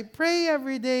day. I pray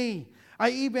every day. I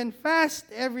even fast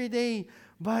every day.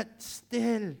 But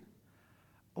still,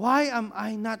 why am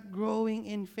I not growing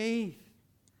in faith?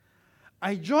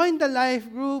 I join the life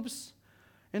groups.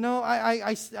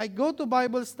 I go to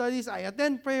Bible studies. I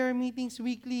attend prayer meetings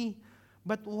weekly.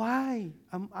 But why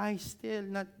am I still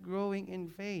not growing in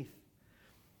faith?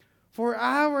 For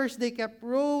hours, they kept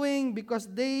rowing because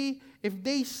if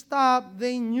they stopped,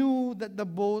 they knew that the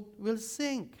boat will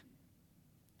sink.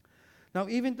 Now,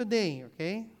 even today,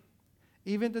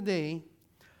 even today,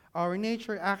 our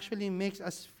nature actually makes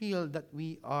us feel that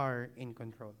we are in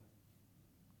control.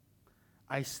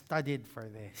 I studied for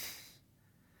this,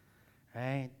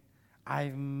 right?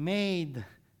 I'm made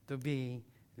to be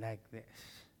like this.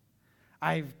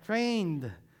 I've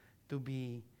trained to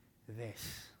be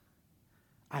this.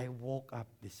 I woke up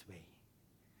this way.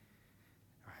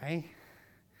 Okay?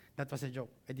 That was a joke.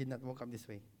 I did not woke up this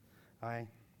way. Okay?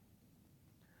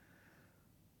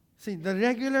 See, the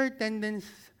regular tendency,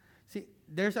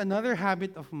 there's another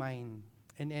habit of mine,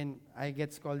 and I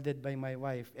get scolded by my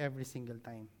wife every single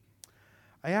time.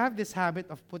 I have this habit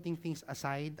of putting things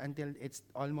aside until it's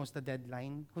almost a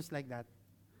deadline. Who's like that?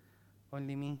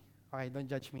 Only me? Okay, don't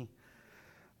judge me.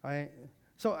 Okay?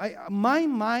 So my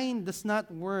mind does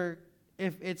not work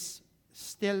if it's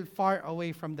still far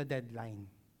away from the deadline.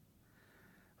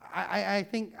 I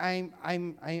think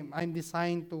I'm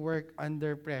designed to work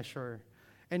under pressure.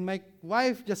 And my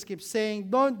wife just keeps saying,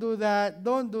 don't do that,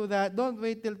 don't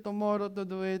wait till tomorrow to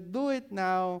do it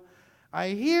now. I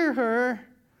hear her,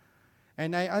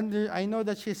 and I know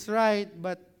that she's right,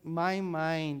 but my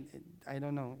mind, I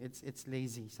don't know, it's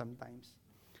lazy sometimes.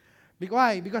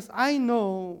 Why? Because I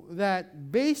know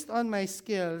that based on my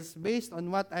skills, based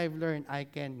on what I've learned, I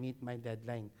can meet my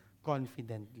deadline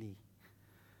confidently.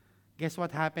 Guess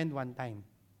what happened one time?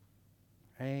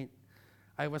 Right?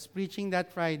 I was preaching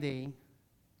that Friday.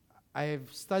 I've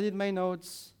studied my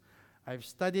notes. I've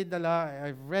studied the law.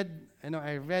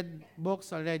 I read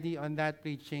books already on that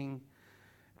preaching.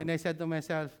 And I said to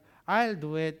myself, I'll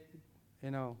do it,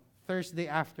 Thursday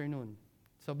afternoon.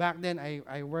 So back then,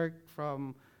 I worked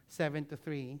from 7 to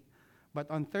 3.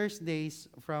 But on Thursdays,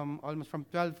 almost from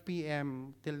 12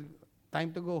 p.m. till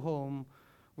time to go home,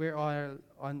 we're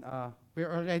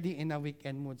already in a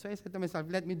weekend mood. So I said to myself,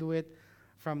 let me do it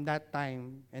from that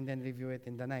time and then review it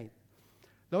in the night.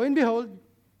 Lo and behold,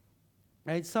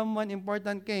 right, someone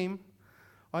important came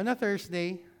on a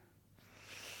Thursday,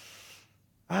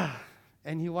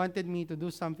 and he wanted me to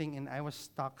do something, and I was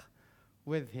stuck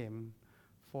with him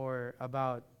for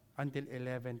about until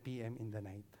 11 p.m. in the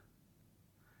night.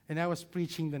 And I was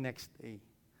preaching the next day.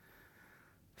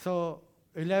 So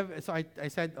I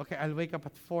said, okay, I'll wake up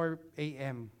at 4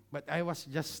 a.m. But I was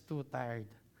just too tired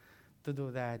to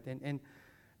do that.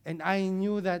 And I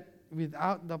knew that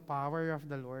without the power of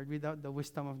the Lord, without the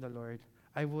wisdom of the Lord,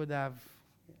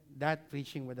 that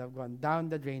preaching would have gone down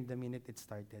the drain the minute it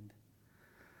started.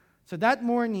 So that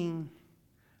morning,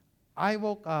 I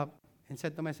woke up and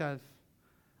said to myself,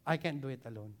 I can't do it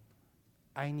alone.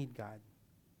 I need God.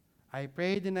 I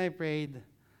prayed,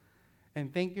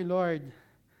 and thank you, Lord,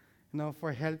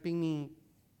 for helping me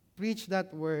preach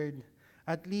that word.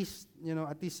 At least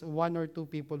one or two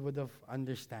people would have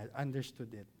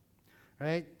understood it.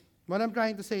 Right? What I'm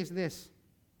trying to say is this.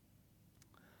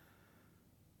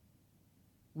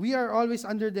 We are always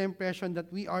under the impression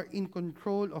that we are in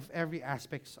control of every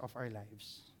aspect of our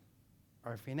lives.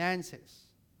 Our finances.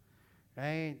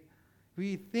 Right?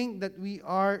 We think that we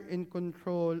are in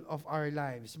control of our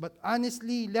lives. But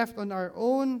honestly, left on our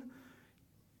own,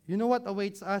 you know what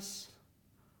awaits us?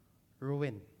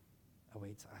 Ruin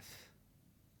awaits us.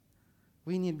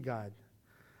 We need God.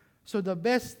 So the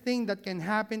best thing that can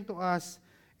happen to us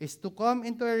is to come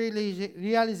into a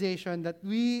realization that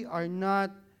we are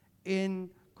not in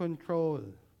control.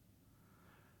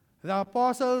 The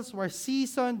apostles were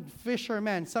seasoned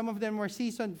fishermen. Some of them were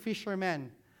seasoned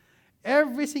fishermen.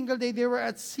 Every single day they were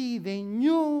at sea. They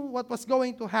knew what was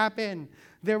going to happen.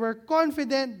 They were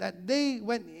confident that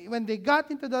when they got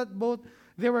into that boat,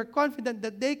 they were confident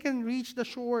that they can reach the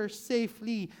shore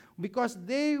safely because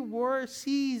they were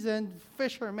seasoned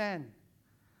fishermen.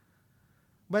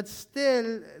 But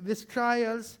still, these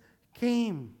trials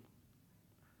came.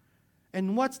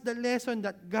 And what's the lesson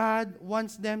that God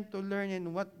wants them to learn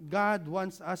and what God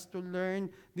wants us to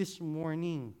learn this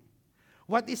morning?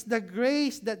 What is the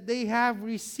grace that they have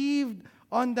received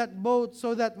on that boat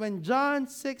so that when John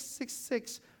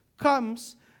 6:66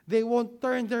 comes, they won't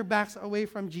turn their backs away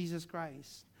from Jesus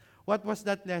Christ? What was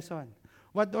that lesson?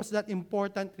 What was that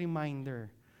important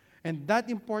reminder? And that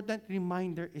important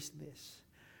reminder is this,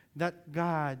 that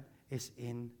God is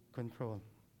in control.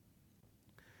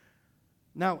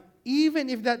 Now, even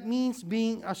if that means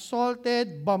being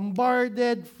assaulted,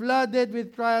 bombarded, flooded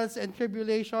with trials and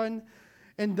tribulation,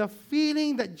 and the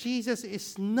feeling that Jesus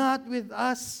is not with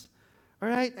us, all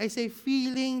right? I say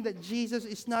feeling that Jesus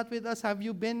is not with us. Have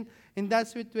you been in that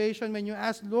situation when you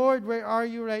ask, Lord, where are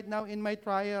you right now in my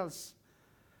trials?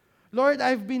 Lord,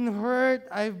 I've been hurt.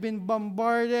 I've been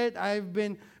bombarded. I've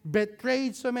been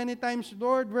betrayed so many times.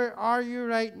 Lord, where are you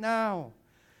right now?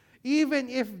 Even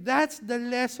if that's the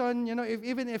lesson,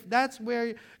 even if that's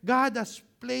where God has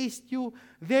placed you,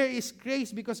 there is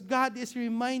grace because God is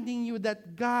reminding you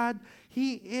that God,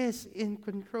 He is in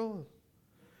control.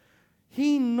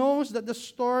 He knows that the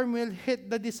storm will hit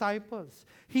the disciples.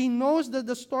 He knows that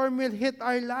the storm will hit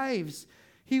our lives.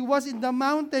 He was in the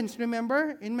mountains,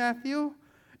 remember, in Matthew?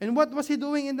 And what was He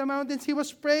doing in the mountains? He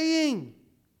was praying.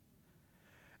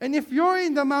 And if you're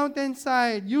in the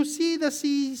mountainside, you see the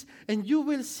seas, and you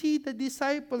will see the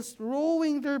disciples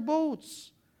rowing their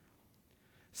boats.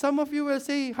 Some of you will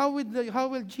say, how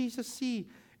will Jesus see?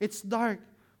 It's dark.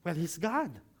 Well, He's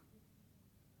God.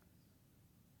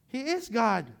 He is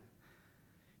God.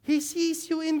 He sees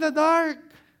you in the dark.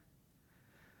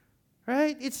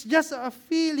 Right? It's just a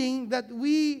feeling that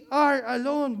we are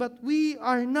alone, but we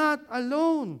are not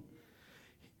alone.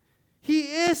 He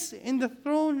is in the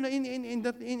throne, in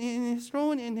His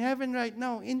throne in heaven right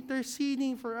now,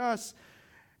 interceding for us.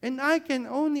 And I can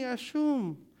only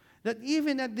assume that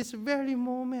even at this very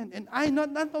moment, and I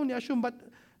not only assume, but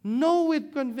know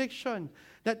with conviction,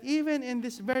 that even in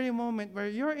this very moment where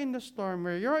you're in the storm,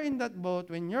 where you're in that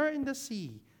boat, when you're in the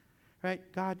sea,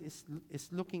 right, God is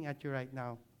looking at you right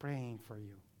now, praying for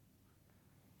you.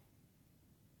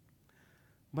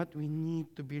 But we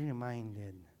need to be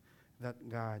reminded that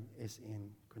God is in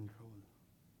control.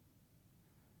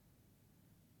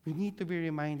 We need to be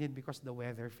reminded because the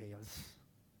weather fails.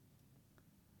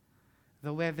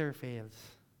 The weather fails.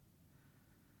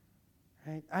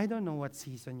 Right? I don't know what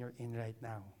season you're in right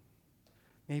now.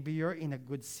 Maybe you're in a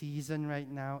good season right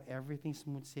now. Everything's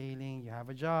smooth sailing. You have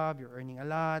a job. You're earning a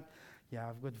lot. You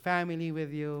have good family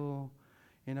with you.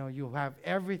 You have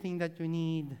everything that you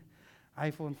need.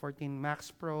 iPhone 14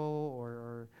 Max Pro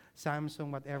or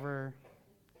Samsung, whatever.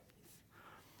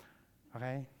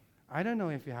 Okay? I don't know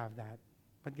if you have that.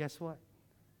 But guess what?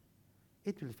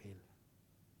 It will fail.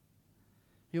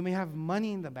 You may have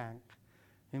money in the bank.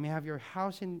 You may have your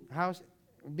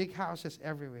big houses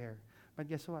everywhere. But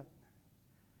guess what?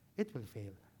 It will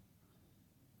fail.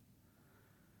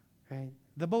 Right?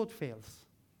 The boat fails.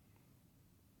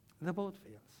 The boat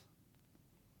fails.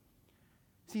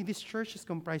 See, this church is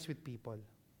comprised with people.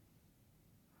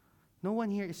 No one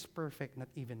here is perfect, not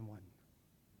even one.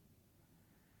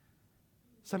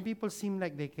 Some people seem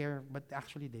like they care, but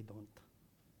actually they don't.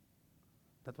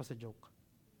 That was a joke.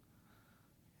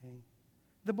 Okay?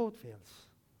 The boat fails.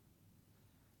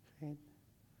 Right?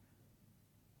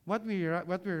 What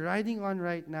we're riding on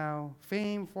right now,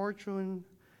 fame, fortune,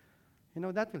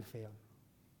 that will fail.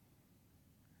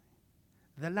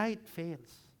 The light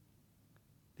fails.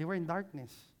 They were in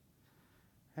darkness.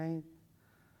 Right?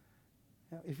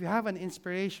 If you have an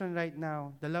inspiration right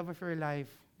now, the love of your life,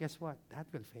 guess what? That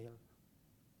will fail.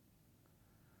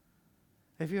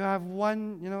 If you have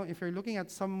one, if you're looking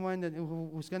at someone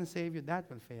who's going to save you, that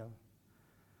will fail.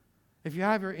 If you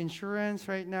have your insurance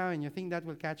right now and you think that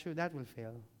will catch you, that will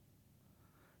fail.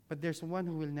 But there's one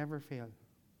who will never fail.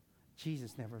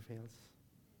 Jesus never fails.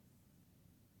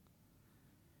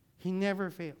 He never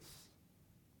fails.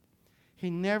 He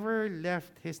never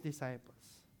left His disciples.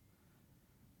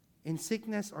 In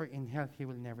sickness or in health, He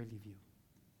will never leave you.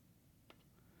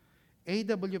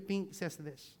 A.W. Pink says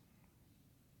this: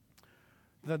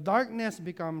 the darkness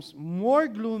becomes more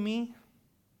gloomy,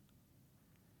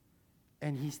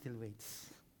 and He still waits.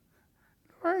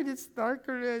 Lord, it's dark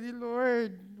already,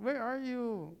 Lord. Where are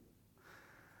you?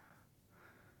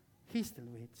 He still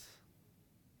waits.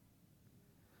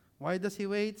 Why does He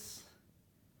wait?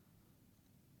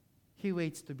 He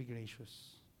waits to be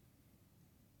gracious.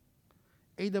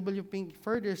 A.W. Pink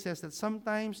further says that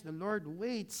sometimes the Lord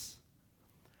waits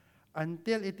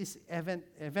until it is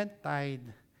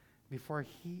eventide before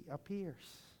He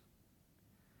appears.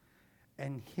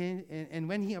 And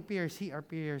when He appears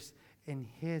in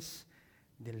His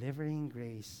delivering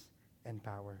grace and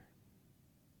power.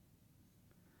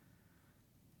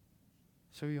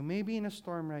 So you may be in a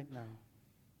storm right now,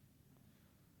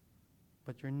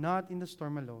 but you're not in the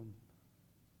storm alone.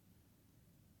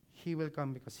 He will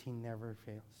come because He never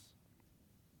fails.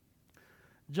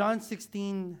 John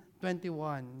 16:21,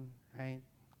 right?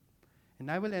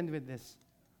 And I will end with this,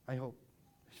 I hope.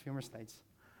 A few more slides.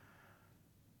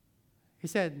 He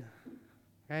said,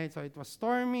 right, so it was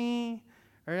stormy,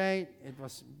 all right, it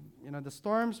was, the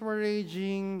storms were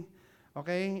raging,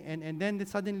 okay, and then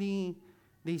suddenly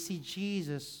they see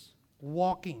Jesus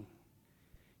walking.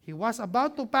 He was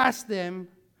about to pass them,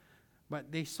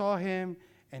 but they saw him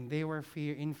and they were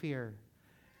in fear.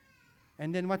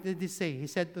 And then what did he say? He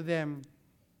said to them,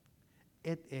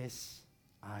 "It is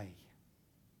I.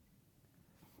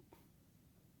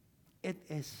 It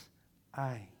is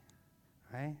I."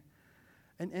 Right?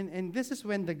 And this is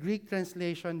when the Greek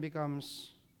translation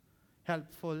becomes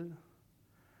helpful.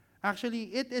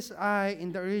 Actually, "it is I"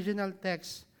 in the original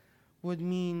text would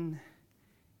mean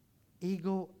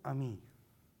ego eimi.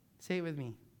 Say it with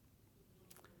me.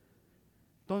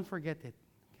 Don't forget it.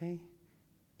 Okay?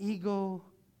 Ego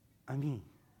eimi.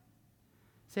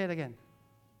 Say it again.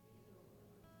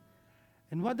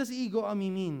 And what does ego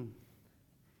eimi mean?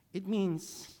 It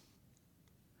means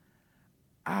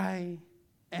I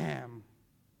am.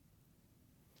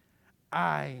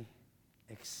 I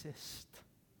exist.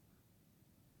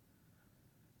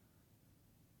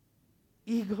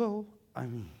 Ego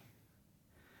eimi.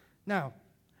 Now,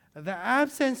 the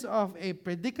absence of a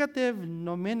predicative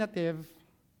nominative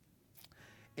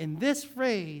in this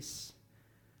phrase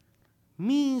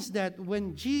means that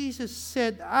when Jesus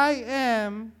said, "I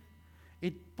am,"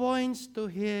 it points to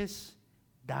his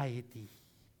deity.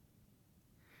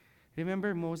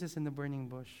 Remember Moses in the burning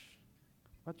bush?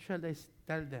 What shall I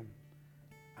tell them?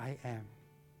 I am.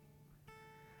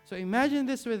 So imagine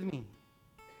this with me.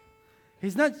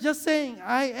 He's not just saying,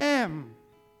 "I am,"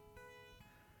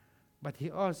 but he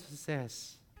also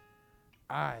says,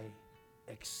 "I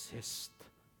exist."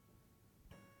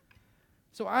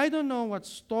 So I don't know what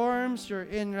storms you're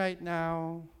in right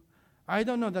now. I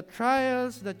don't know the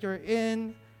trials that you're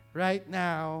in right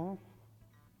now.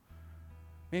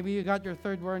 Maybe you got your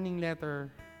third warning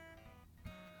letter.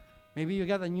 Maybe you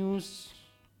got the news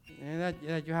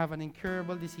that you have an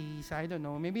incurable disease. I don't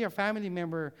know. Maybe your family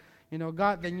member,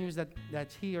 got the news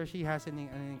that he or she has an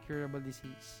incurable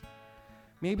disease.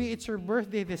 Maybe it's your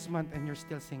birthday this month and you're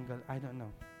still single. I don't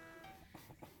know.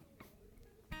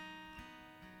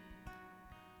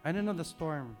 I don't know the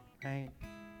storm, right?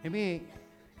 Maybe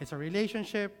it's a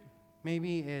relationship.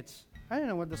 Maybe it's, I don't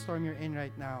know what the storm you're in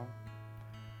right now.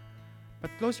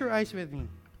 But close your eyes with me.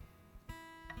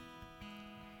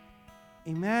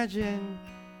 Imagine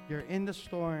you're in the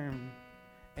storm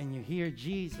and you hear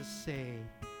Jesus say,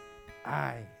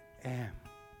 "I am.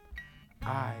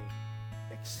 I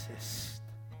exist."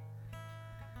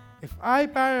 If I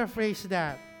paraphrase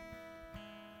that,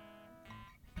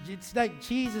 it's like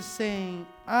Jesus saying,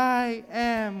 "I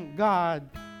am God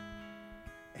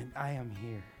and I am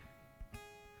here."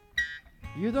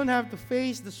 You don't have to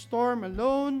face the storm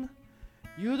alone.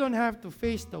 You don't have to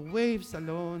face the waves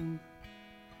alone.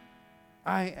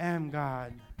 I am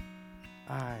God.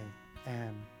 I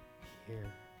am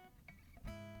here.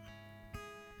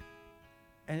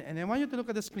 And I want you to look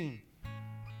at the screen.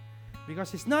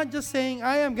 Because he's not just saying,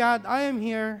 "I am God, I am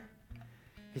here."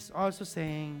 He's also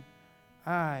saying,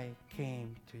 "I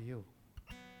came to you."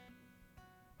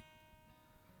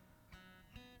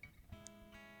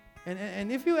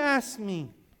 And if you ask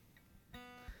me,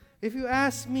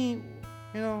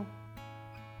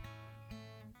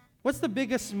 what's the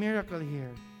biggest miracle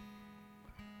here?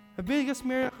 The biggest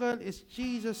miracle is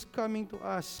Jesus coming to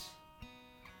us.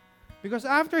 Because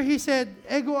after he said,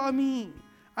 "Ego eimi,"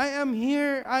 I am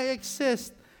here, I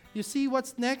exist. You see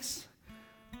what's next?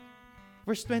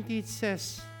 Verse 28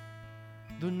 says,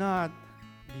 "Do not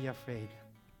be afraid."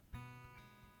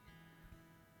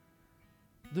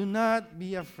 Do not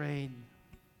be afraid.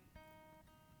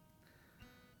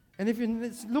 And if you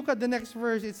look at the next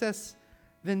verse, it says,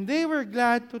 "Then they were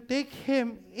glad to take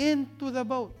him into the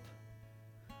boat."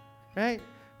 Right?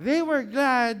 They were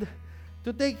glad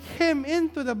to take him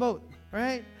into the boat.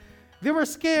 Right? They were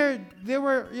scared. They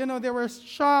were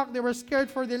shocked. They were scared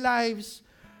for their lives.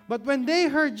 But when they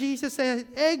heard Jesus say,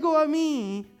 "Ego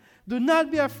eimi," do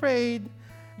not be afraid,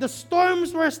 the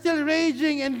storms were still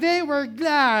raging and they were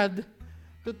glad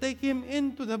to take him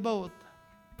into the boat.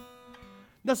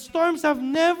 The storms have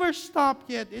never stopped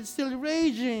yet. It's still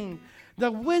raging.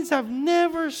 The winds have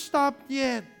never stopped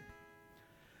yet.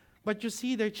 But you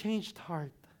see their changed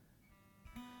heart.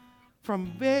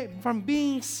 From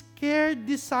being scared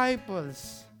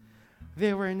disciples,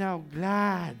 they were now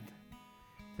glad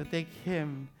to take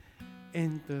him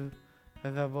into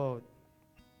the boat.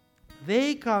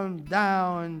 They calmed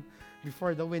down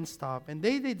before the wind stopped. And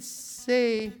they did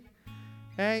say,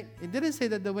 right? It didn't say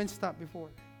that the wind stopped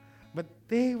before. But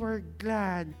they were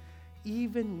glad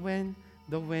even when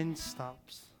the wind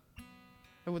stops.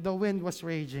 The wind was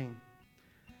raging.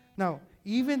 Now,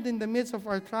 even in the midst of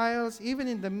our trials, even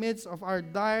in the midst of our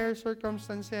dire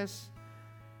circumstances,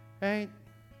 right?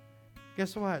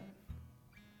 Guess what?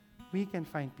 We can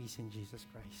find peace in Jesus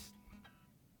Christ.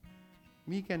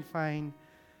 We can find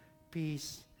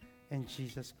peace in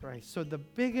Jesus Christ. So the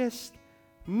biggest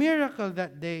miracle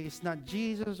that day is not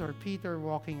Jesus or Peter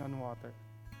walking on water.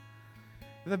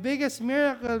 The biggest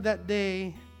miracle that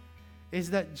day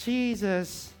is that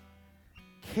Jesus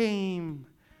came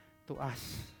to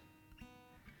us.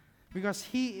 Because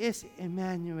He is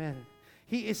Emmanuel.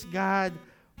 He is God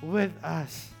with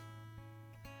us.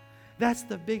 That's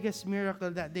the biggest miracle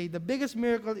that day. The biggest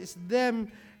miracle is them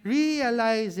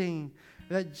realizing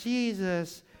that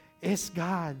Jesus is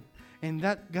God. And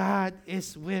that God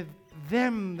is with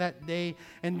them that day.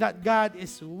 And that God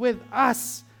is with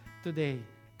us today.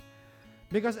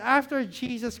 Because after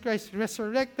Jesus Christ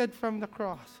resurrected from the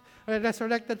cross, or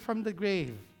resurrected from the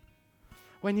grave,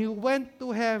 when He went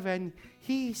to heaven,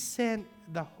 He sent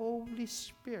the Holy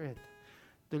Spirit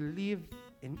to live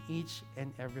in each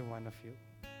and every one of you.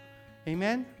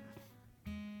 Amen?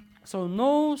 So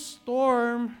no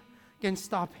storm can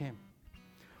stop Him.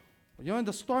 You know,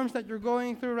 the storms that you're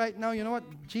going through right now, you know what?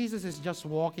 Jesus is just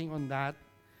walking on that.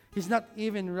 He's not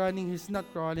even running. He's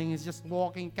not crawling. He's just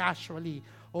walking casually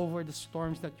over the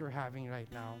storms that you're having right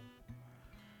now.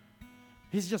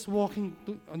 He's just walking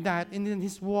on that, and then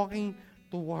He's walking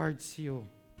towards you.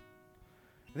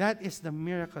 That is the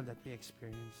miracle that we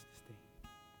experience this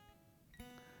day.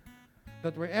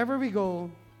 That wherever we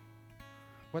go,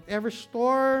 whatever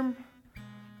storm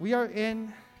we are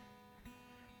in,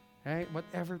 right?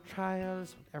 Whatever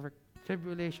trials, whatever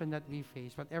tribulation that we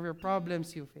face, whatever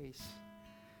problems you face,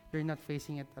 you're not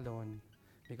facing it alone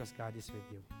because God is with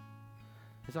you.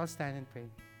 Let's all stand and pray.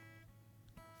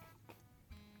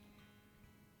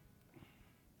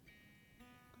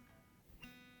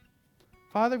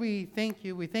 Father, we thank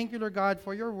you. We thank you, Lord God,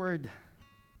 for your word.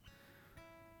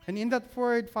 And in that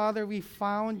word, Father, we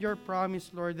found your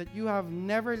promise, Lord, that you have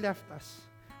never left us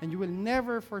and you will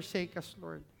never forsake us,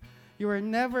 Lord. You will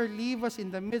never leave us in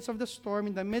the midst of the storm,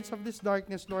 in the midst of this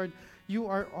darkness, Lord. You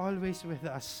are always with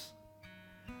us.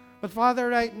 But Father,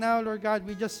 right now, Lord God,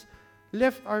 we just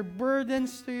lift our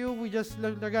burdens to you. We just,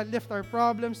 Lord God, lift our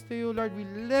problems to you. Lord, we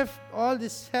lift all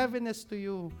this heaviness to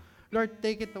you. Lord,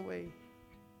 take it away.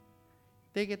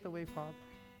 Take it away, Father.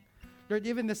 Lord,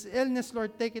 even this illness,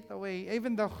 Lord, take it away.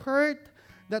 Even the hurt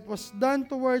that was done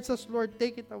towards us, Lord,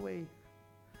 take it away.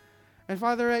 And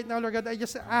Father, right now, Lord God, I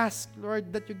just ask,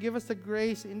 Lord, that you give us the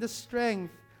grace and the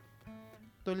strength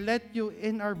to let you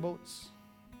in our boats.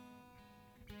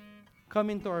 Come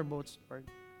into our boats, Lord.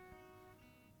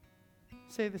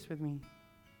 Say this with me.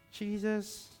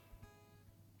 Jesus,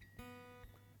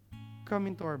 come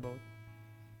into our boat.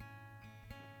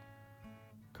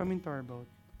 Come into our boat.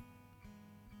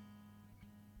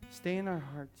 Stay in our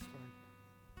hearts,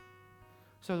 Lord.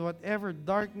 So whatever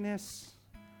darkness,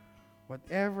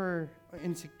 whatever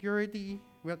insecurity,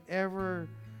 whatever,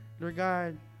 Lord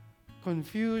God,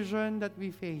 confusion that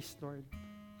we face, Lord,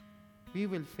 we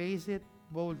will face it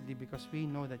boldly because we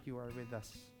know that you are with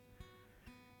us.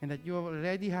 And that you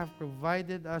already have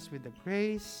provided us with the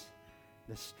grace,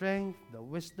 the strength, the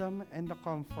wisdom, and the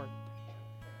comfort.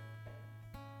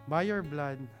 By your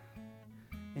blood,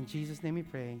 in Jesus' name we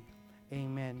pray.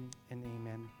 Amen and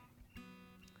amen.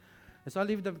 Let's all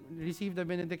receive the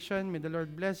benediction. May the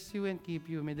Lord bless you and keep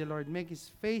you. May the Lord make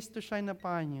His face to shine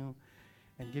upon you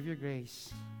and give you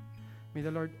grace. May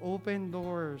the Lord open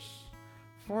doors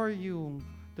for you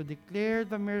to declare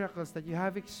the miracles that you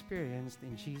have experienced.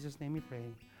 In Jesus' name we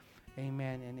pray.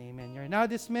 Amen and amen. You're now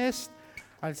dismissed.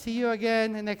 I'll see you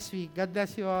again next week. God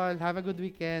bless you all. Have a good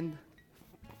weekend.